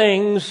all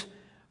things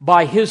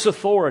by His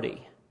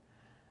authority,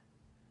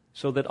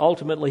 so that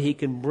ultimately He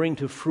can bring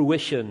to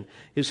fruition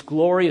His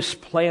glorious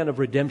plan of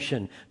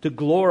redemption to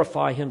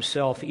glorify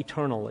Himself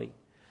eternally.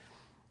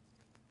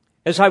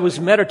 As I was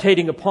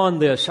meditating upon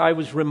this, I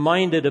was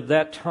reminded of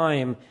that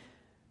time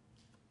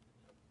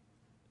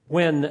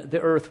when the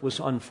earth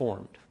was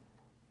unformed.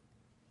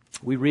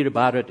 We read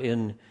about it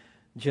in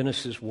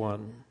Genesis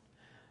 1.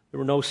 There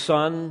were no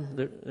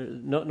sun,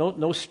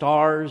 no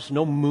stars,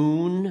 no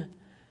moon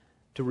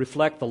to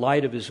reflect the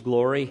light of His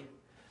glory.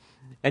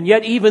 And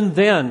yet even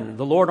then,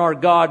 the Lord our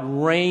God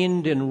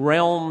reigned in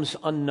realms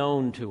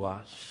unknown to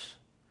us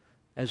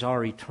as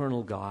our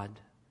eternal God.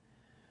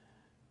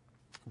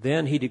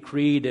 Then He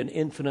decreed an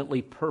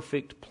infinitely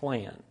perfect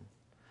plan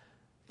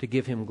to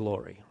give Him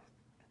glory.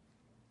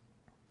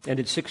 And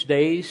in 6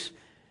 days,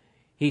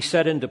 He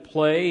set into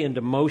play,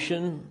 into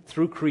motion,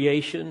 through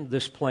creation,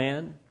 this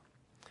plan.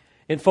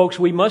 And folks,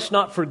 we must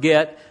not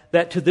forget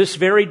that to this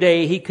very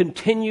day, He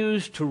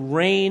continues to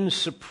reign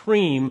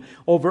supreme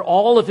over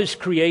all of His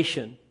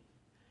creation.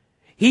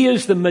 He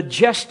is the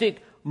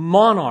majestic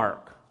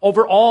monarch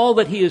over all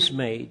that He has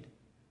made,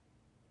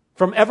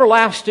 from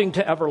everlasting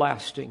to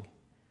everlasting.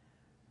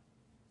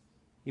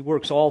 He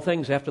works all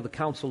things after the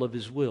counsel of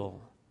His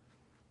will.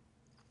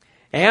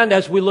 And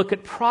as we look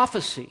at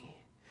prophecy,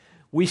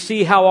 we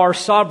see how our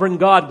sovereign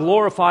God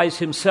glorifies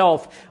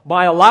Himself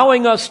by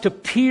allowing us to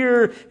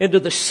peer into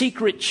the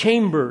secret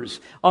chambers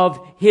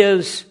of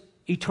His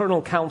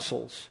eternal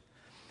counsels.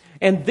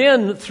 And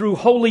then through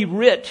Holy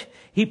Writ,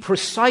 He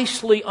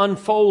precisely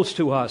unfolds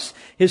to us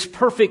His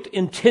perfect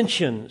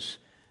intentions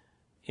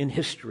in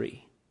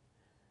history.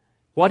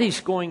 What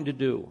He's going to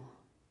do.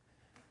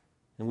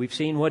 And we've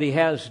seen what He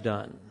has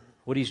done,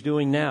 what He's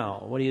doing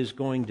now, what He is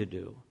going to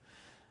do,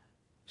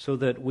 so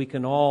that we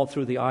can all,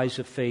 through the eyes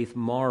of faith,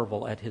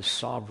 marvel at His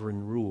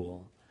sovereign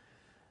rule.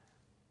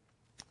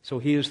 So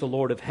He is the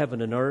Lord of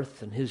heaven and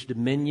earth, and His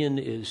dominion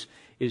is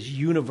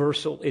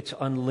universal, it's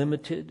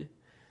unlimited.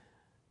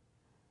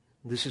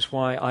 This is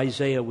why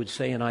Isaiah would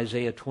say in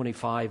Isaiah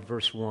 25,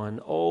 verse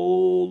 1,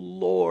 O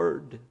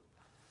Lord,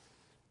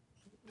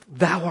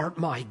 Thou art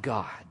my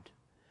God.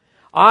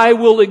 I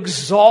will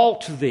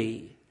exalt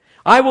Thee.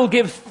 I will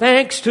give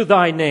thanks to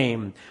Thy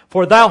name,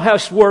 for Thou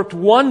hast worked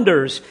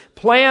wonders,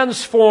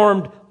 plans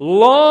formed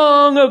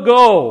long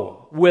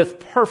ago with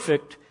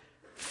perfect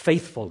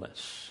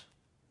faithfulness.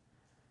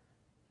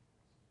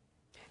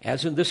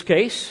 As in this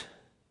case,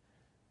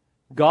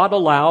 God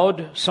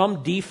allowed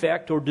some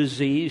defect or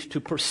disease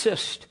to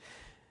persist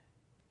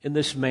in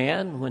this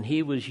man when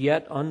he was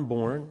yet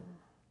unborn,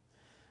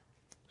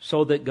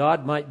 so that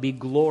God might be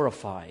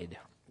glorified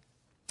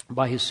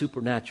by His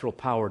supernatural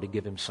power to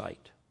give him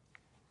sight.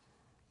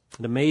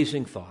 An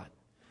amazing thought.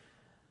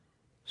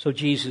 So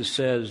Jesus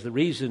says, the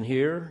reason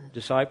here,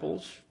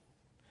 disciples,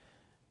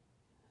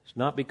 is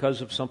not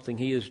because of something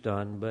He has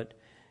done, but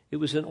it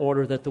was in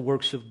order that the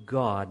works of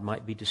God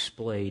might be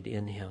displayed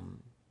in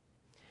Him.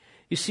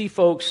 You see,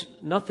 folks,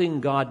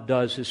 nothing God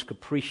does is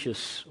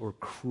capricious or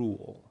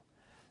cruel.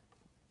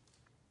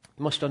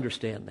 You must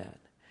understand that.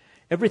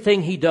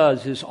 Everything He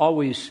does is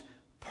always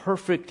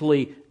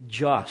perfectly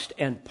just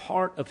and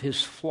part of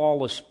His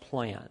flawless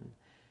plan,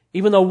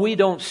 even though we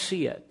don't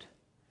see it.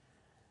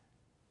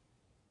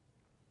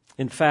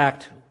 In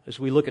fact, as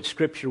we look at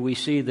Scripture, we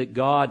see that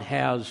God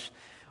has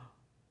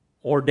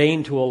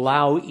ordained to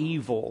allow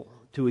evil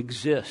to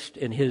exist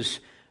in His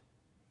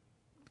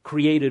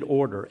created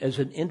order as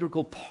an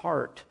integral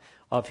part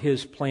of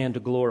His plan to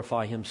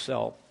glorify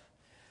Himself.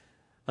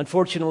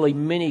 Unfortunately,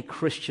 many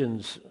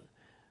Christians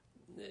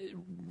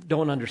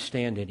don't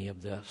understand any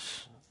of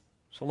this.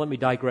 So let me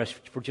digress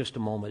for just a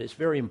moment. It's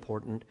very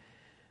important.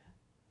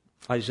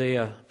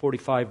 Isaiah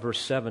 45 verse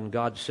 7,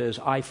 God says,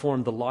 I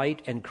form the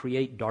light and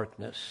create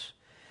darkness.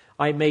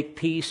 I make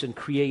peace and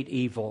create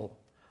evil.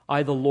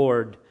 I, the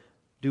Lord,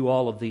 do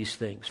all of these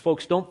things.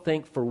 Folks, don't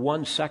think for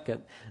 1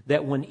 second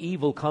that when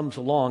evil comes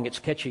along, it's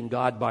catching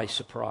God by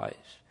surprise.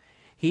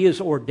 He is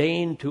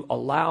ordained to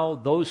allow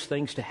those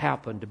things to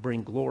happen to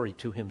bring glory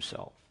to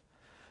Himself.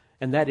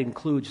 And that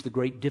includes the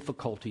great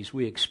difficulties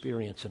we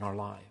experience in our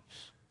lives.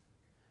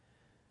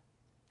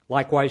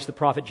 Likewise, the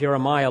prophet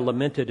Jeremiah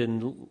lamented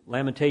in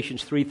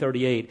Lamentations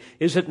 3:38,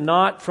 is it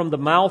not from the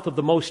mouth of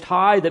the Most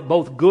High that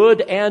both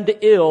good and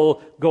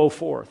ill go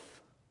forth?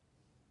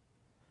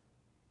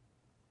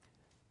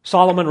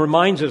 Solomon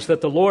reminds us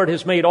that the Lord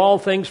has made all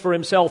things for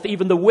Himself,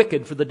 even the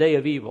wicked for the day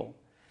of evil.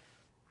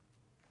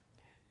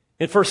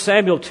 In 1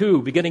 Samuel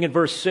 2, beginning in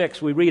verse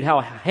 6, we read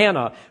how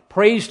Hannah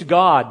praised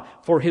God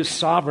for His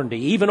sovereignty,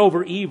 even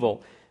over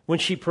evil, when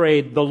she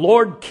prayed, the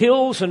Lord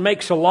kills and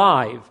makes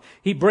alive.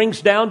 He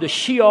brings down to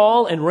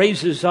Sheol and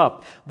raises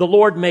up. The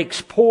Lord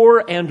makes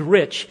poor and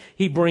rich.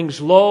 He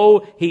brings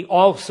low. He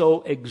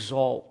also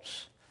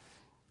exalts.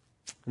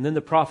 And then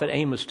the prophet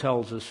Amos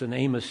tells us in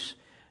Amos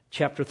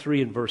chapter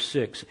 3 and verse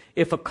 6,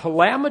 if a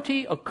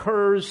calamity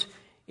occurs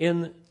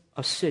in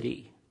a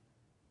city,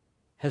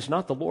 has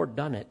not the Lord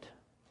done it?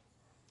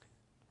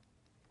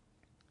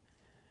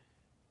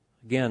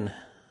 Again,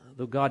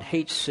 though God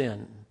hates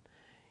sin,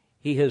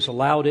 He has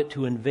allowed it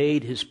to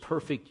invade His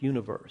perfect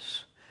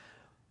universe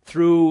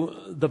through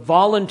the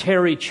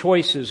voluntary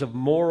choices of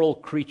moral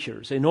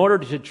creatures in order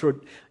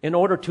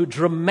to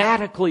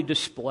dramatically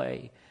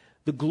display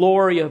the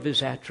glory of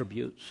His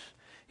attributes,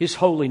 His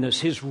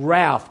holiness, His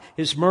wrath,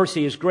 His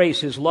mercy, His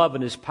grace, His love,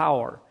 and His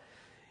power.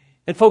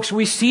 And folks,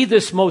 we see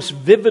this most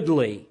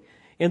vividly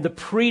in the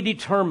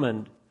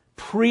predetermined,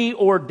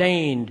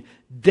 preordained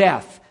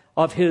death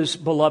of His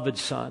beloved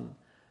Son.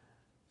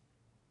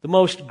 The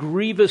most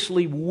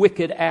grievously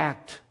wicked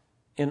act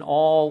in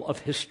all of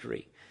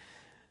history.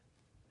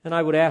 And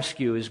I would ask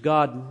you, is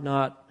God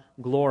not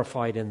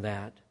glorified in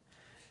that?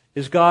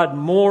 Is God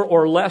more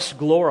or less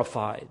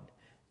glorified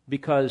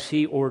because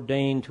He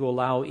ordained to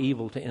allow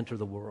evil to enter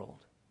the world?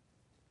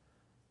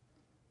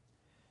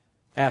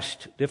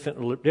 Asked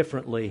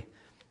differently,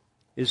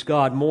 is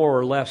God more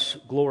or less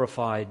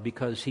glorified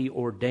because He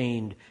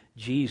ordained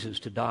Jesus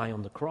to die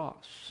on the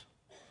cross?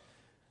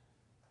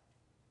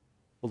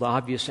 Well, the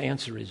obvious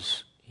answer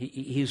is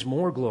He's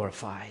more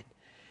glorified.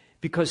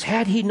 Because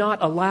had He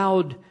not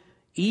allowed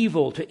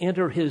evil to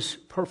enter His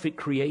perfect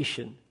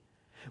creation,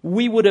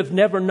 we would have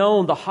never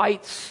known the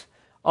heights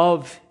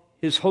of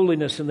His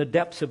holiness and the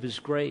depths of His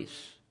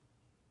grace.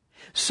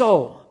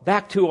 So,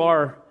 back to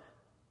our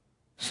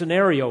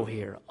scenario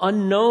here.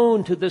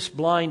 Unknown to this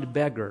blind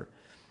beggar,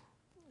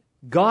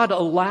 God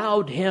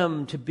allowed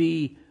him to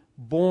be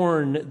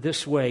born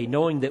this way,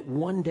 knowing that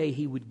one day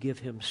He would give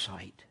him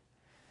sight.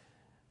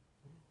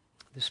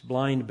 This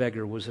blind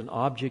beggar was an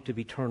object of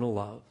eternal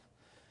love.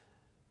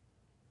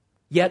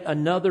 Yet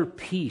another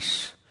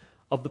piece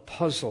of the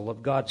puzzle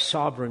of God's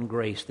sovereign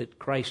grace that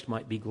Christ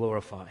might be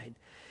glorified.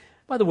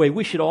 By the way,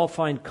 we should all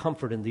find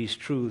comfort in these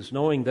truths,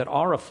 knowing that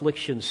our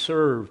afflictions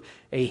serve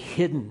a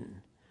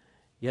hidden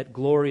yet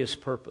glorious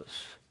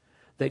purpose,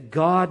 that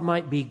God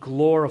might be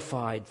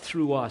glorified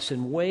through us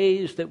in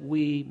ways that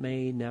we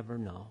may never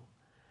know.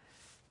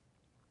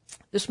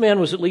 This man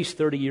was at least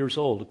 30 years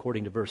old,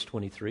 according to verse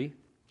 23.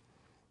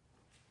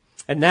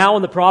 And now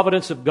in the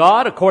providence of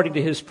God, according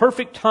to His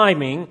perfect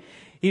timing,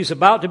 he's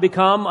about to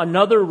become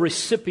another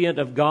recipient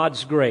of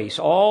God's grace,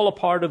 all a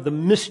part of the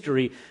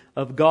mystery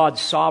of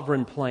God's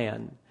sovereign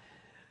plan.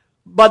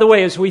 By the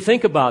way, as we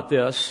think about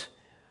this,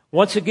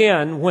 once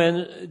again,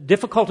 when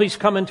difficulties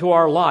come into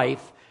our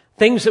life,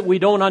 things that we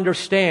don't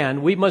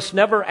understand, we must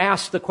never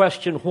ask the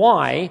question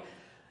why,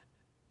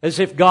 as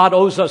if God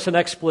owes us an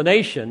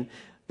explanation,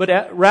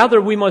 but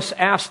rather we must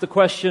ask the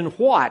question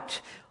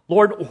what?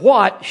 Lord,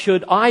 what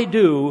should I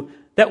do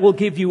that will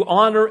give you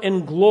honor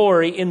and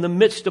glory in the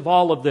midst of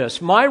all of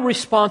this? My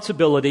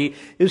responsibility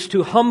is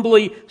to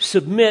humbly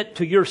submit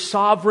to your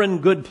sovereign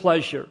good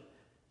pleasure.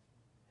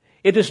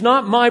 It is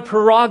not my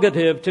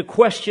prerogative to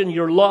question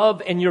your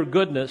love and your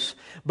goodness,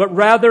 but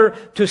rather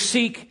to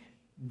seek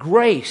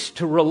grace,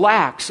 to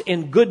relax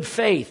in good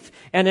faith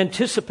and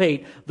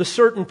anticipate the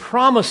certain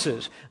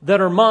promises that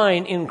are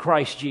mine in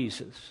Christ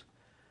Jesus.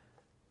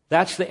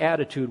 That's the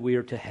attitude we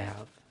are to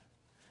have.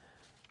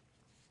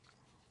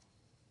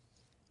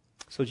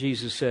 So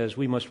Jesus says,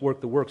 we must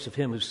work the works of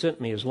him who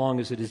sent me as long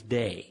as it is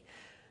day.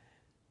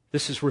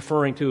 This is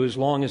referring to as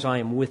long as I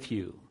am with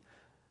you.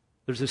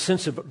 There's a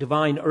sense of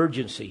divine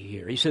urgency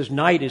here. He says,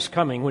 night is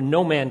coming when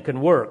no man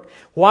can work.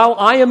 While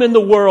I am in the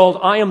world,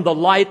 I am the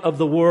light of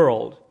the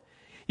world.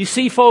 You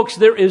see, folks,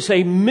 there is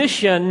a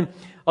mission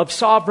of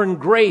sovereign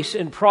grace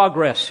in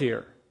progress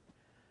here.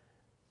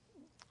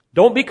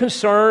 Don't be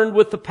concerned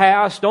with the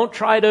past. Don't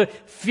try to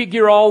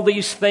figure all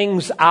these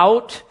things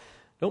out.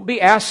 Don't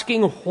be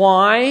asking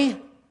why.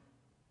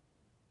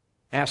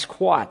 Ask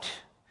what.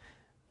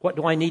 What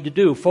do I need to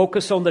do?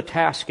 Focus on the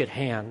task at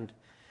hand.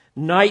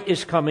 Night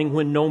is coming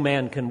when no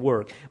man can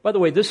work. By the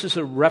way, this is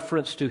a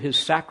reference to his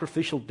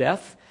sacrificial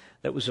death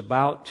that was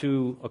about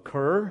to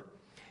occur,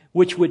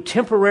 which would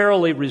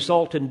temporarily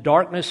result in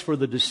darkness for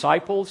the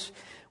disciples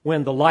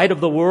when the light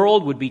of the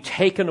world would be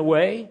taken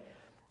away,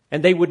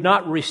 and they would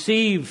not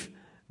receive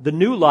the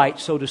new light,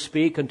 so to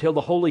speak, until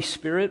the Holy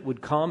Spirit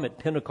would come at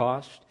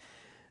Pentecost.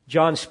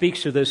 John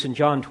speaks to this in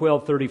John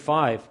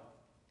 12:35,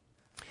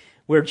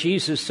 where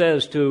Jesus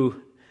says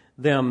to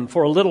them,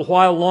 for a little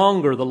while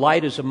longer the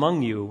light is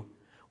among you.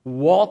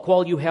 Walk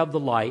while you have the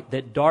light,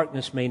 that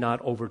darkness may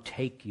not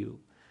overtake you.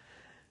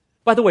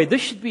 By the way, this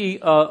should be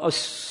a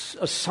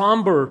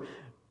somber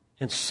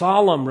and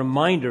solemn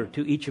reminder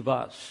to each of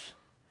us.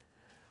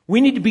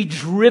 We need to be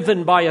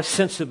driven by a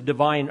sense of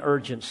divine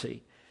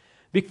urgency.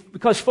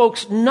 Because,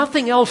 folks,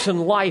 nothing else in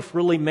life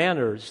really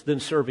matters than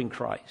serving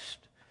Christ.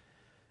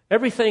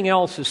 Everything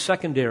else is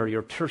secondary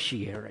or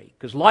tertiary,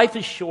 because life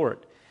is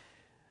short.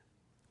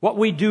 What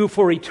we do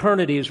for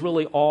eternity is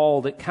really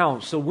all that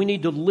counts. So we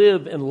need to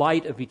live in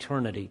light of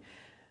eternity.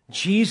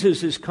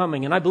 Jesus is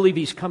coming, and I believe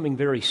he's coming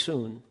very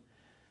soon.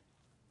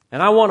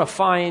 And I want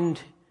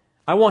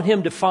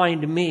him to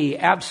find me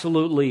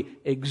absolutely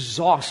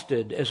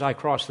exhausted as I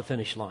cross the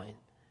finish line.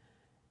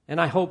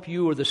 And I hope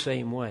you are the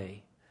same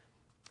way.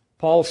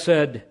 Paul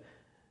said,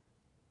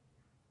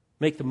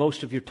 make the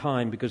most of your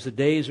time because the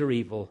days are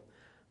evil.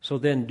 So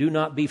then do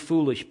not be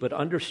foolish, but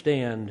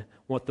understand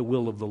what the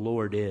will of the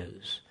Lord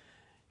is.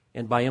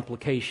 And by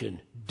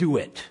implication, do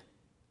it.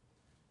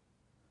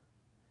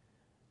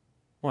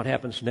 What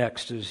happens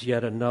next is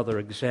yet another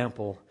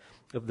example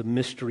of the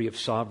mystery of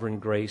sovereign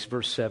grace.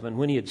 Verse 7,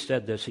 when he had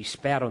said this, he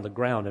spat on the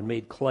ground and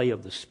made clay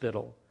of the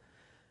spittle,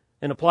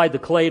 and applied the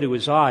clay to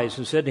his eyes,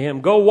 and said to him,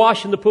 go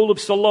wash in the pool of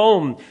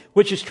Siloam,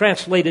 which is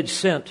translated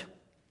sent.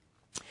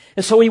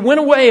 And so he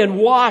went away and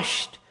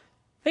washed,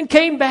 and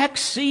came back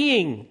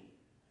seeing.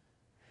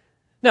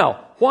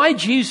 Now, why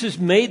Jesus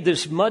made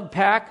this mud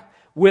pack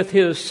with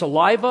his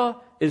saliva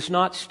is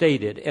not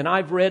stated. And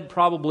I've read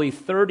probably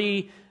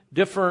 30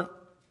 different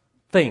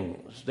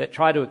things that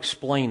try to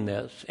explain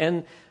this.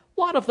 And a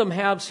lot of them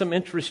have some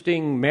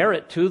interesting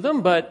merit to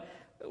them, but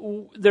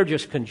they're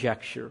just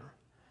conjecture.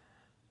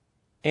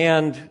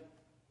 And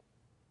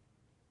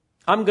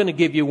I'm going to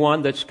give you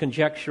one that's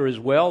conjecture as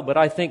well, but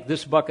I think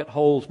this bucket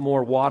holds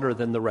more water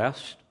than the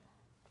rest.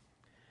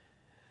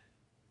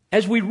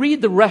 As we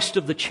read the rest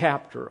of the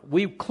chapter,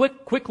 we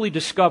quickly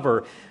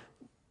discover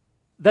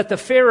that the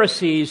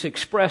Pharisees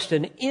expressed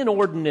an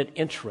inordinate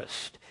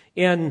interest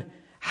in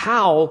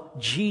how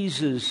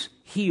Jesus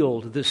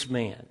healed this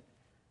man,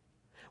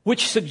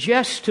 which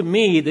suggests to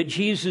me that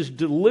Jesus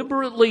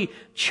deliberately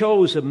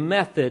chose a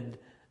method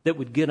that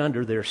would get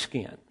under their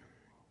skin.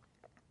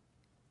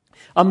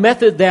 A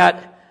method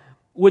that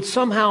would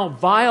somehow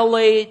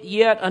violate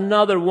yet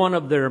another one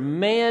of their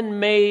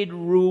man-made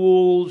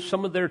rules,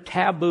 some of their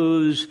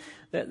taboos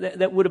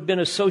that would have been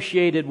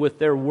associated with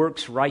their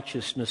works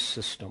righteousness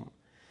system.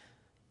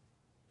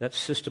 That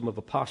system of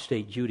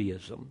apostate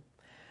Judaism.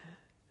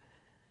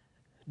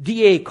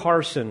 D.A.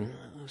 Carson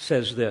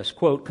says this,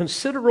 quote,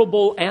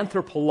 considerable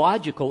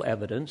anthropological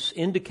evidence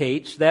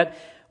indicates that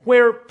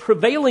where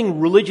prevailing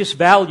religious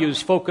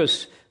values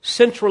focus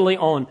centrally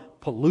on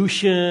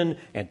pollution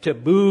and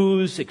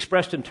taboos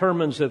expressed in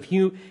terms of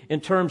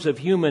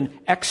human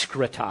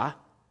excreta,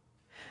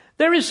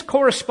 there is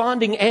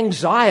corresponding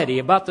anxiety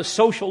about the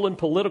social and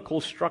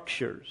political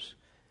structures.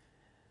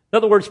 In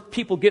other words,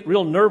 people get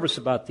real nervous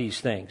about these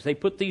things. They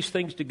put these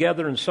things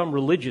together in some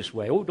religious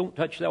way. Oh, don't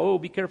touch that. Oh,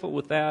 be careful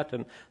with that,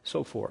 and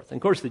so forth. And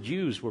of course, the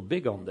Jews were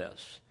big on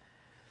this.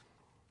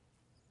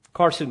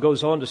 Carson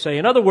goes on to say,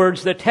 in other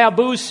words, the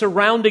taboos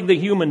surrounding the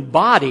human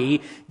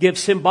body give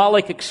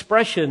symbolic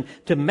expression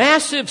to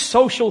massive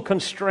social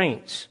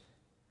constraints.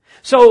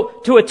 So,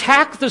 to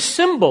attack the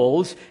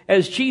symbols,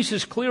 as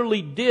Jesus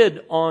clearly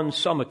did on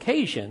some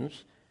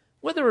occasions,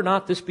 whether or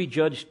not this be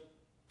judged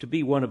to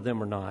be one of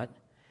them or not,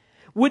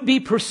 would be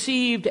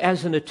perceived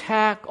as an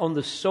attack on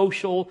the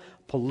social,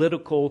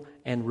 political,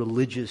 and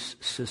religious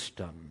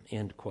system,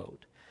 end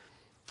quote.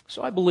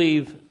 So I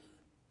believe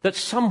that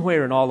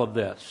somewhere in all of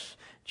this,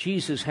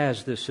 Jesus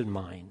has this in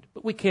mind,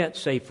 but we can't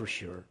say for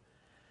sure.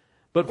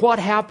 But what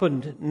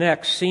happened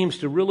next seems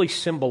to really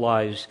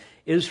symbolize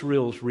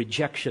Israel's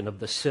rejection of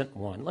the sent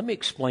one. Let me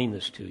explain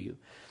this to you.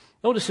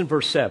 Notice in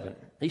verse 7,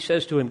 he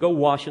says to him, go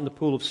wash in the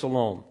pool of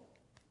Siloam,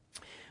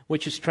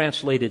 which is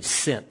translated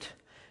sent.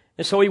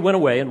 And so he went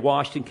away and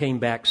washed and came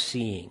back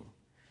seeing.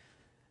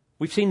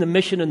 We've seen the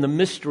mission and the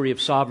mystery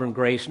of sovereign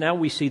grace. Now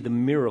we see the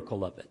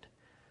miracle of it.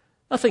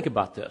 Now think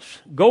about this.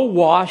 Go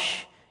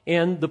wash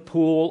in the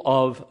pool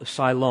of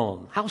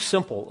Siloam. How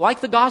simple.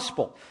 Like the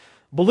gospel.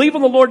 Believe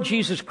in the Lord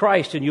Jesus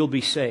Christ and you'll be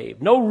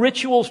saved. No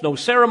rituals, no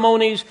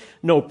ceremonies,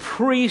 no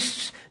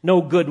priests,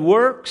 no good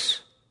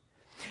works.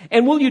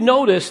 And will you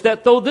notice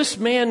that though this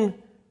man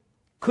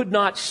could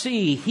not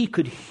see, he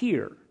could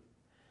hear.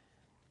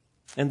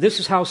 And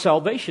this is how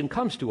salvation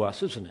comes to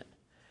us, isn't it?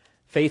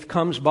 Faith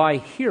comes by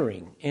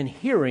hearing, and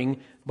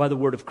hearing by the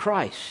word of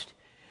Christ.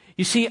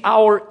 You see,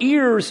 our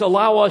ears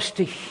allow us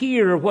to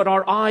hear what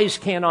our eyes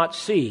cannot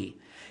see.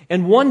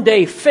 And one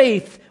day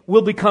faith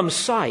will become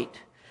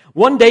sight.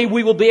 One day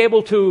we will be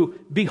able to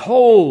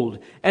behold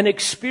and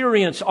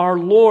experience our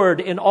Lord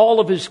in all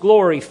of His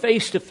glory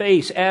face to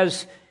face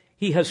as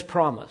He has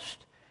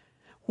promised.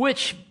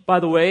 Which, by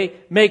the way,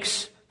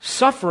 makes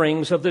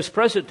sufferings of this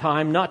present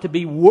time not to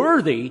be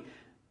worthy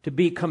to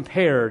be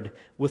compared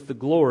with the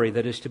glory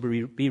that is to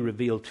be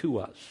revealed to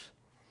us.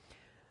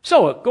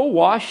 So, go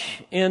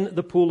wash in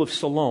the pool of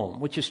Siloam,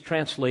 which is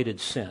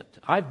translated sent.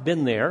 I've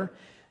been there.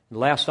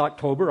 Last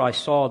October, I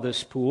saw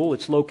this pool.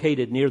 It's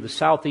located near the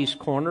southeast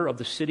corner of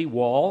the city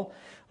wall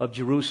of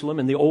Jerusalem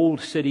in the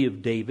old city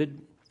of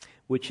David,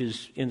 which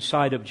is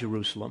inside of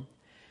Jerusalem.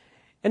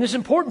 And it's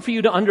important for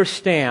you to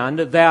understand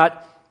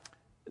that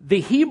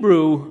the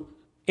Hebrew,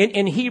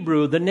 in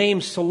Hebrew, the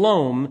name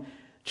Siloam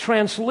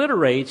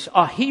transliterates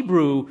a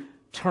Hebrew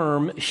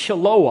term,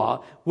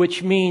 Shiloah,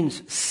 which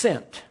means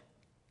sent.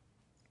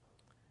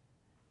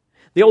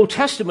 The Old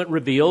Testament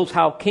reveals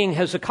how King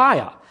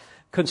Hezekiah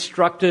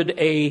constructed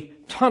a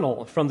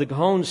tunnel from the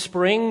Gihon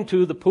spring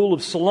to the pool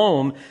of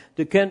Siloam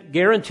to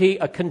guarantee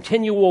a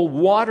continual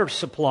water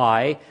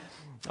supply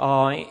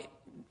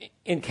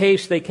in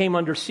case they came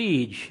under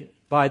siege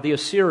by the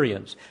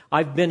Assyrians.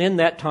 I've been in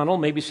that tunnel.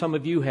 Maybe some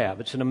of you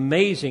have. It's an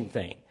amazing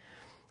thing,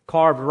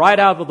 carved right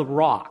out of the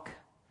rock.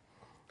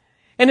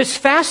 And it's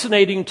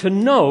fascinating to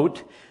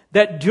note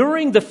that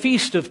during the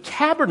Feast of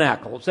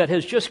Tabernacles that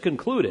has just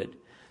concluded,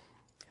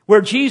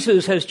 where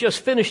Jesus has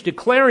just finished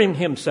declaring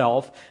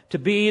Himself to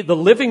be the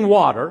living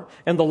water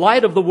and the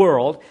light of the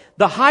world,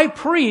 the high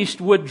priest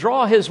would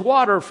draw his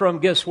water from,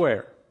 guess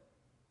where?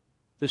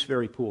 This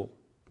very pool.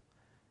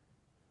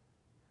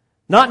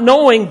 Not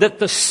knowing that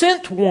the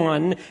sent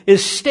one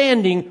is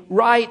standing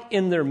right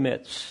in their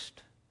midst.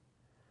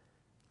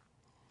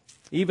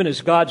 Even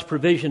as God's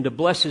provision to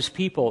bless His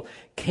people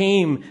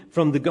came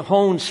from the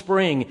Gihon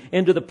spring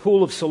into the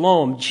pool of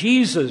Siloam,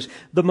 Jesus,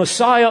 the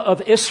Messiah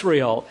of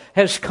Israel,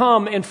 has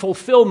come in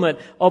fulfillment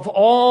of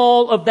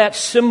all of that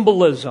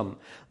symbolism.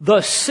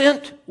 The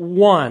sent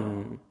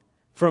one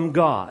from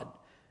God,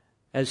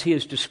 as He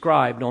is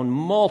described on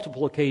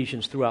multiple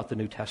occasions throughout the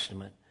New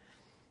Testament.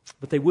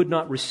 But they would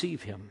not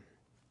receive Him.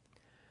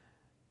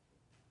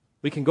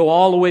 We can go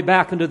all the way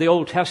back into the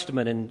Old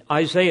Testament in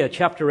Isaiah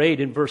chapter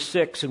 8 and verse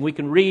 6, and we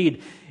can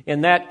read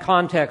in that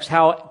context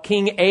how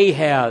King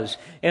Ahaz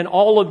and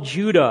all of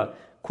Judah,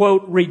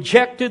 quote,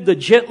 rejected the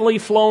gently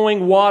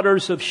flowing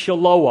waters of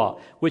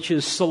Shiloah, which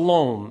is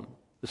Siloam,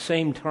 the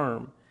same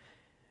term.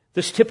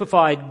 This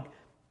typified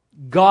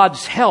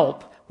God's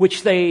help,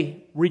 which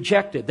they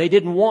rejected. They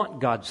didn't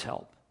want God's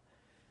help.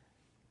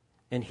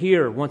 And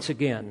here, once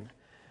again,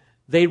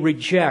 they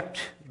reject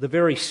the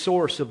very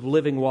source of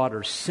living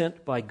water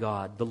sent by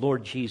God, the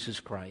Lord Jesus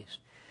Christ.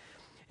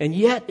 And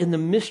yet, in the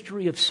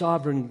mystery of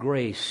sovereign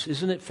grace,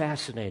 isn't it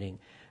fascinating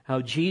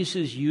how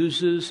Jesus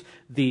uses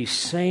these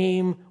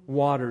same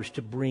waters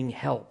to bring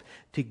help,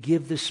 to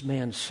give this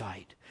man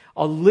sight?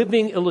 A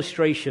living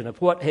illustration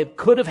of what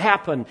could have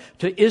happened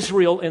to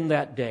Israel in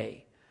that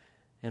day,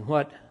 and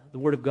what the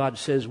Word of God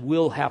says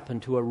will happen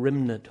to a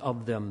remnant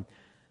of them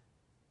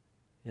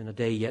in a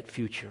day yet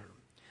future.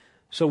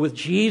 So with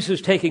Jesus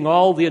taking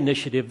all the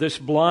initiative, this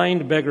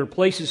blind beggar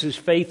places his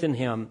faith in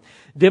Him,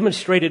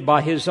 demonstrated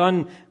by his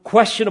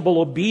unquestionable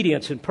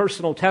obedience and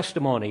personal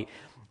testimony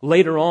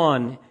later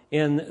on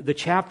in the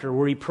chapter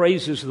where he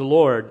praises the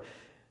Lord.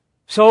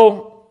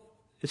 So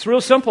it's real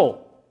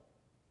simple.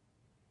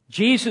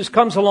 Jesus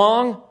comes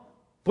along,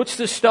 puts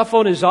this stuff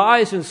on his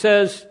eyes and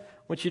says,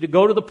 I want you to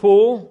go to the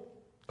pool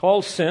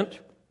called Sent.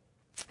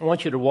 I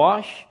want you to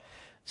wash.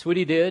 That's what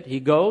he did. He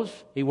goes,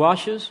 he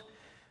washes.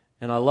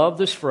 And I love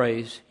this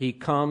phrase, he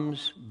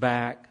comes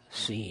back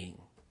seeing.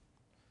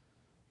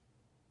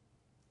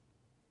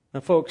 Now,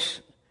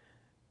 folks,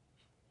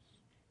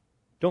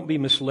 don't be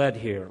misled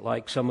here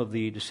like some of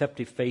the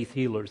deceptive faith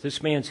healers.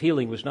 This man's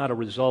healing was not a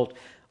result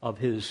of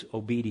his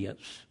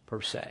obedience,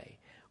 per se,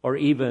 or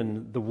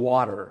even the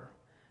water.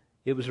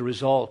 It was a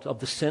result of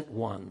the sent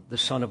one, the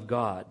Son of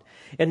God.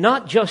 And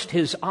not just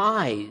his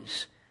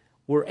eyes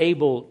were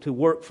able to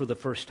work for the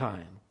first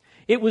time.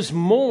 It was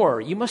more,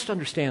 you must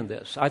understand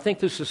this. I think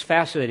this is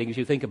fascinating as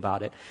you think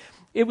about it.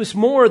 It was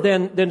more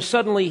than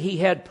suddenly he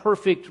had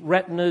perfect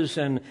retinas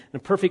and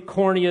perfect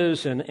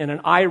corneas and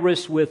an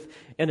iris with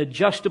an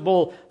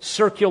adjustable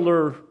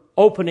circular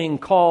opening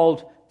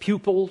called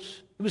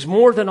pupils. It was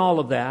more than all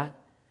of that.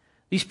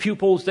 These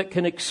pupils that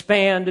can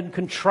expand and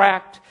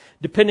contract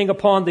depending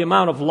upon the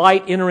amount of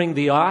light entering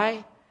the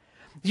eye.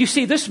 You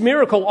see, this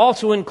miracle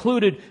also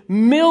included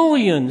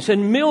millions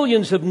and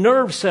millions of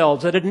nerve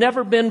cells that had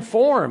never been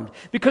formed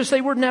because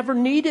they were never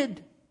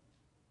needed.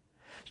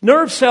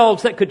 Nerve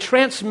cells that could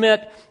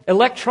transmit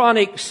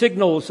electronic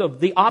signals of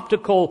the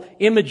optical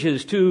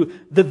images to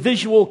the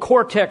visual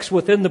cortex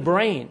within the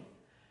brain.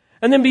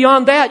 And then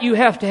beyond that, you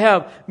have to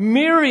have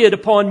myriad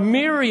upon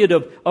myriad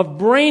of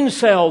brain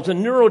cells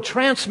and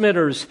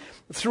neurotransmitters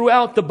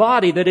throughout the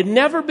body that had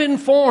never been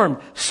formed.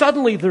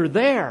 Suddenly they're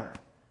there.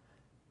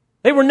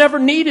 They were never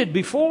needed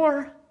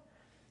before.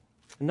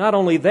 And not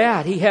only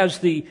that, he has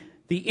the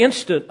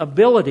instant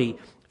ability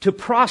to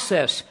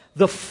process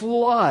the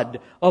flood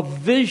of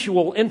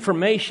visual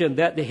information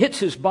that hits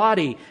his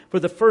body for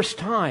the first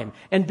time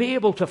and be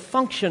able to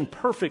function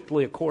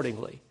perfectly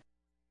accordingly.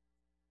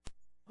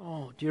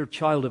 Oh, dear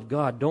child of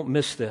God, don't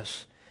miss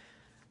this.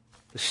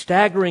 The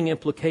staggering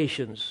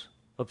implications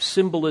of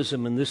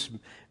symbolism in this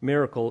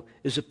miracle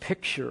is a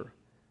picture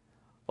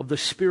of the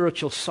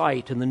spiritual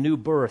sight and the new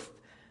birth,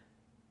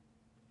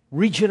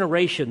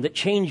 regeneration that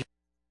changes,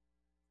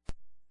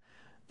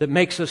 that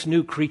makes us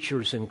new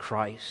creatures in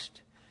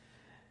Christ.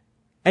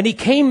 And he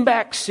came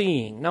back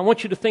seeing. Now I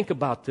want you to think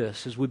about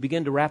this as we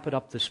begin to wrap it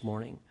up this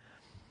morning.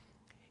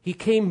 He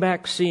came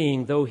back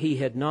seeing, though he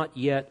had not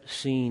yet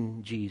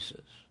seen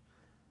Jesus.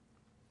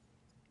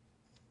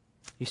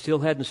 He still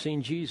hadn't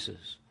seen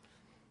Jesus.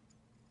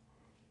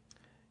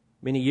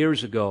 Many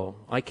years ago,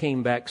 I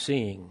came back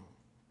seeing.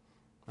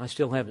 I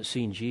still haven't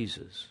seen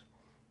Jesus.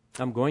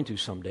 I'm going to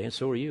someday, and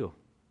so are you.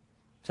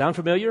 Sound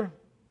familiar?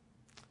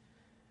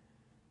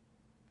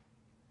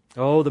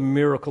 Oh, the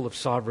miracle of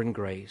sovereign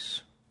grace.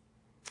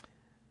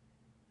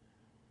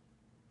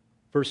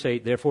 Verse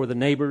 8, therefore the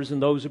neighbors and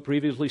those who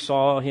previously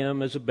saw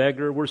him as a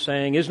beggar were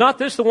saying, is not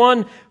this the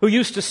one who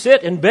used to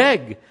sit and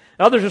beg?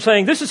 Others are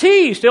saying, this is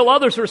he. Still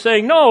others are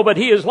saying, no, but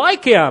he is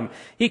like him.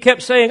 He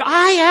kept saying,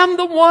 I am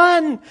the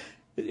one.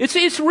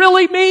 It's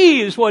really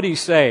me, is what he's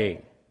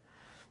saying.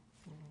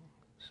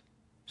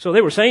 So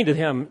they were saying to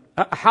him,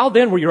 how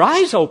then were your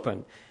eyes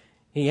open?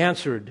 He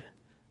answered,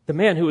 the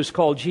man who is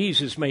called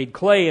Jesus made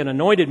clay and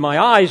anointed my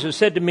eyes and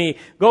said to me,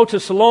 go to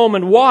Siloam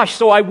and wash.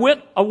 So I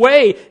went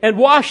away and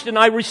washed and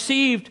I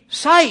received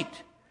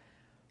sight.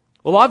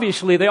 Well,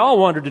 obviously they all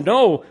wanted to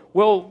know,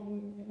 well,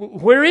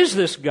 where is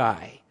this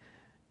guy?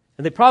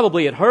 And they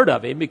probably had heard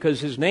of him because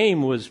his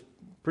name was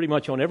pretty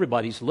much on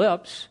everybody's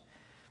lips.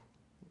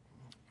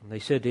 And they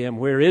said to him,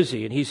 where is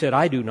he? And he said,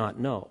 I do not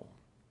know.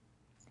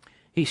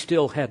 He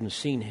still hadn't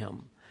seen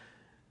him.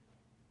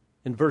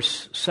 In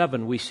verse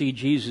 7, we see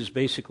Jesus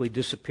basically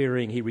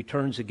disappearing. He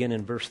returns again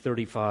in verse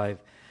 35.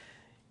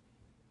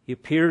 He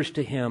appears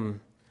to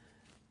him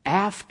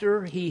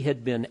after he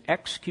had been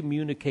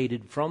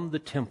excommunicated from the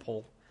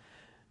temple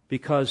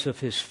because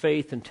of his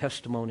faith and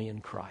testimony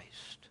in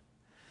Christ.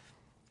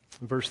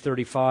 In verse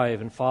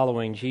 35 and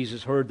following,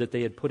 Jesus heard that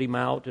they had put him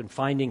out, and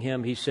finding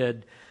him, he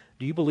said,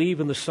 do you believe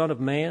in the Son of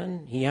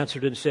Man? He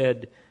answered and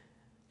said,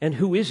 and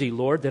who is he,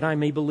 Lord, that I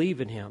may believe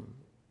in him?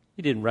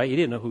 He didn't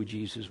know who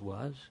Jesus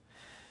was.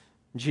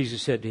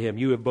 Jesus said to him,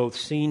 you have both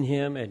seen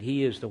him, and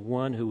he is the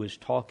one who is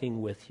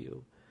talking with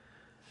you.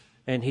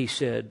 And he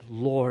said,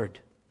 Lord,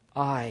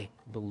 I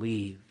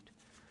believed.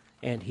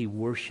 And he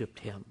worshiped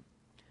him.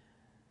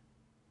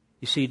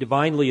 You see,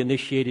 divinely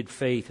initiated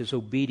faith is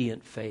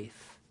obedient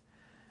faith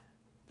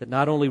that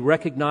not only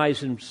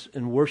recognizes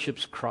and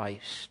worships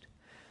Christ,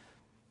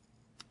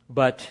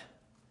 but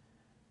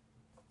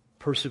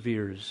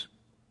perseveres,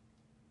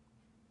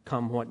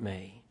 come what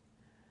may.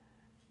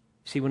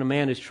 See, when a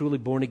man is truly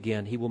born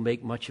again, he will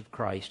make much of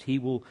Christ. He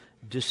will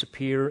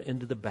disappear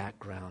into the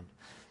background.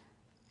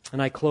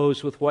 And I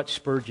close with what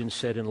Spurgeon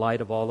said in light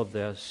of all of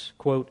this.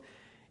 Quote,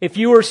 if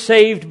you are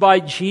saved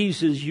by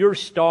Jesus, your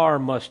star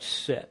must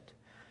set.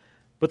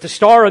 But the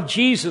star of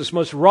Jesus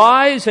must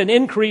rise and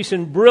increase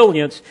in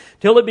brilliance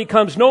till it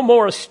becomes no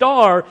more a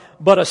star,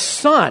 but a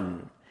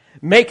sun,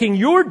 making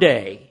your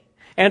day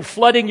and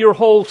flooding your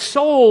whole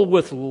soul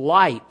with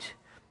light.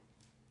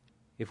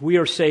 If we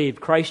are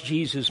saved, Christ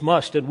Jesus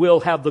must and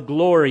will have the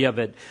glory of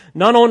it.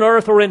 None on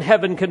earth or in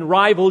heaven can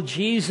rival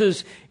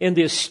Jesus in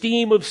the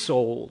esteem of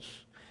souls.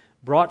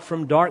 Brought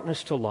from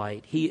darkness to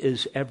light, he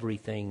is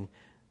everything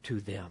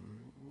to them.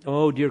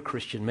 Oh, dear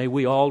Christian, may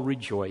we all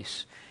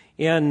rejoice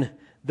in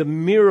the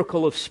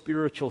miracle of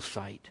spiritual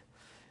sight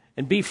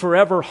and be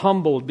forever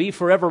humbled, be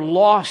forever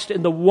lost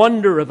in the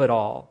wonder of it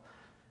all.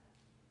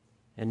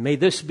 And may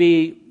this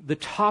be the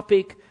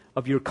topic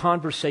of your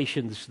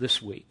conversations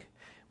this week.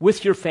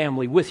 With your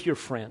family, with your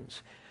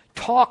friends.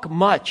 Talk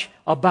much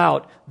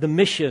about the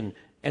mission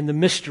and the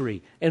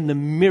mystery and the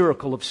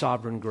miracle of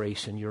sovereign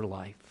grace in your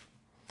life.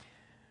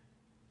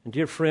 And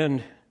dear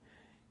friend,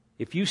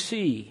 if you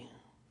see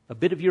a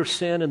bit of your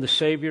sin in the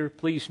Savior,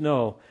 please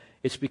know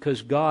it's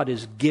because God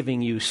is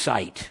giving you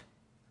sight.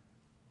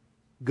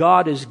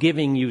 God is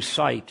giving you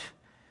sight.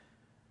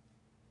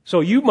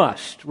 So you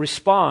must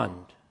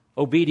respond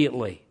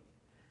obediently.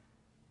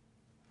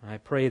 I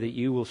pray that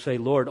you will say,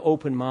 Lord,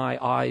 open my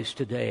eyes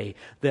today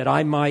that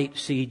I might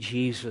see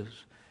Jesus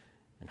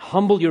and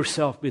humble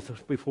yourself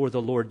before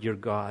the Lord your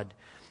God.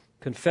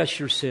 Confess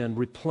your sin,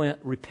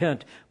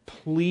 repent,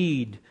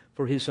 plead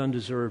for his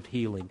undeserved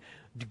healing.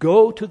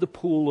 Go to the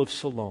pool of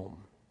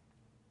Siloam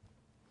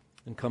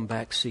and come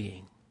back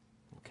seeing.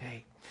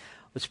 Okay?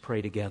 Let's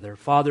pray together.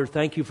 Father,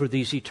 thank you for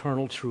these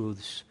eternal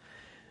truths.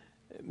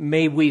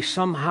 May we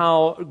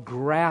somehow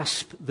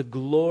grasp the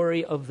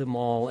glory of them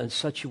all in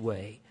such a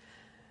way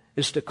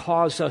as to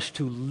cause us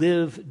to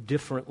live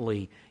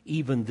differently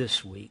even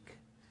this week.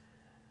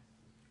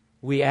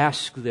 We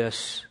ask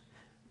this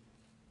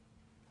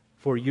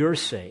for your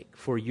sake,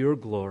 for your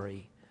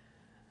glory,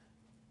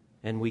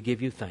 and we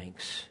give you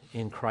thanks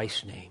in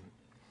Christ's name.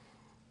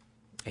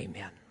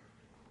 Amen.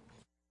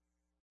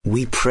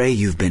 We pray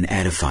you've been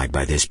edified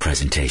by this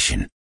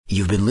presentation.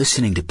 You've been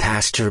listening to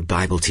pastor,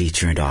 Bible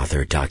teacher, and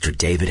author Dr.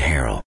 David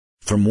Harrell.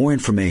 For more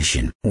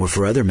information or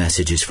for other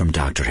messages from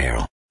Dr.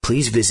 Harrell,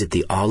 please visit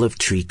the Olive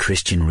Tree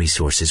Christian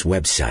Resources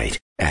website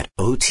at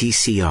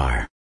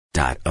otcr.org.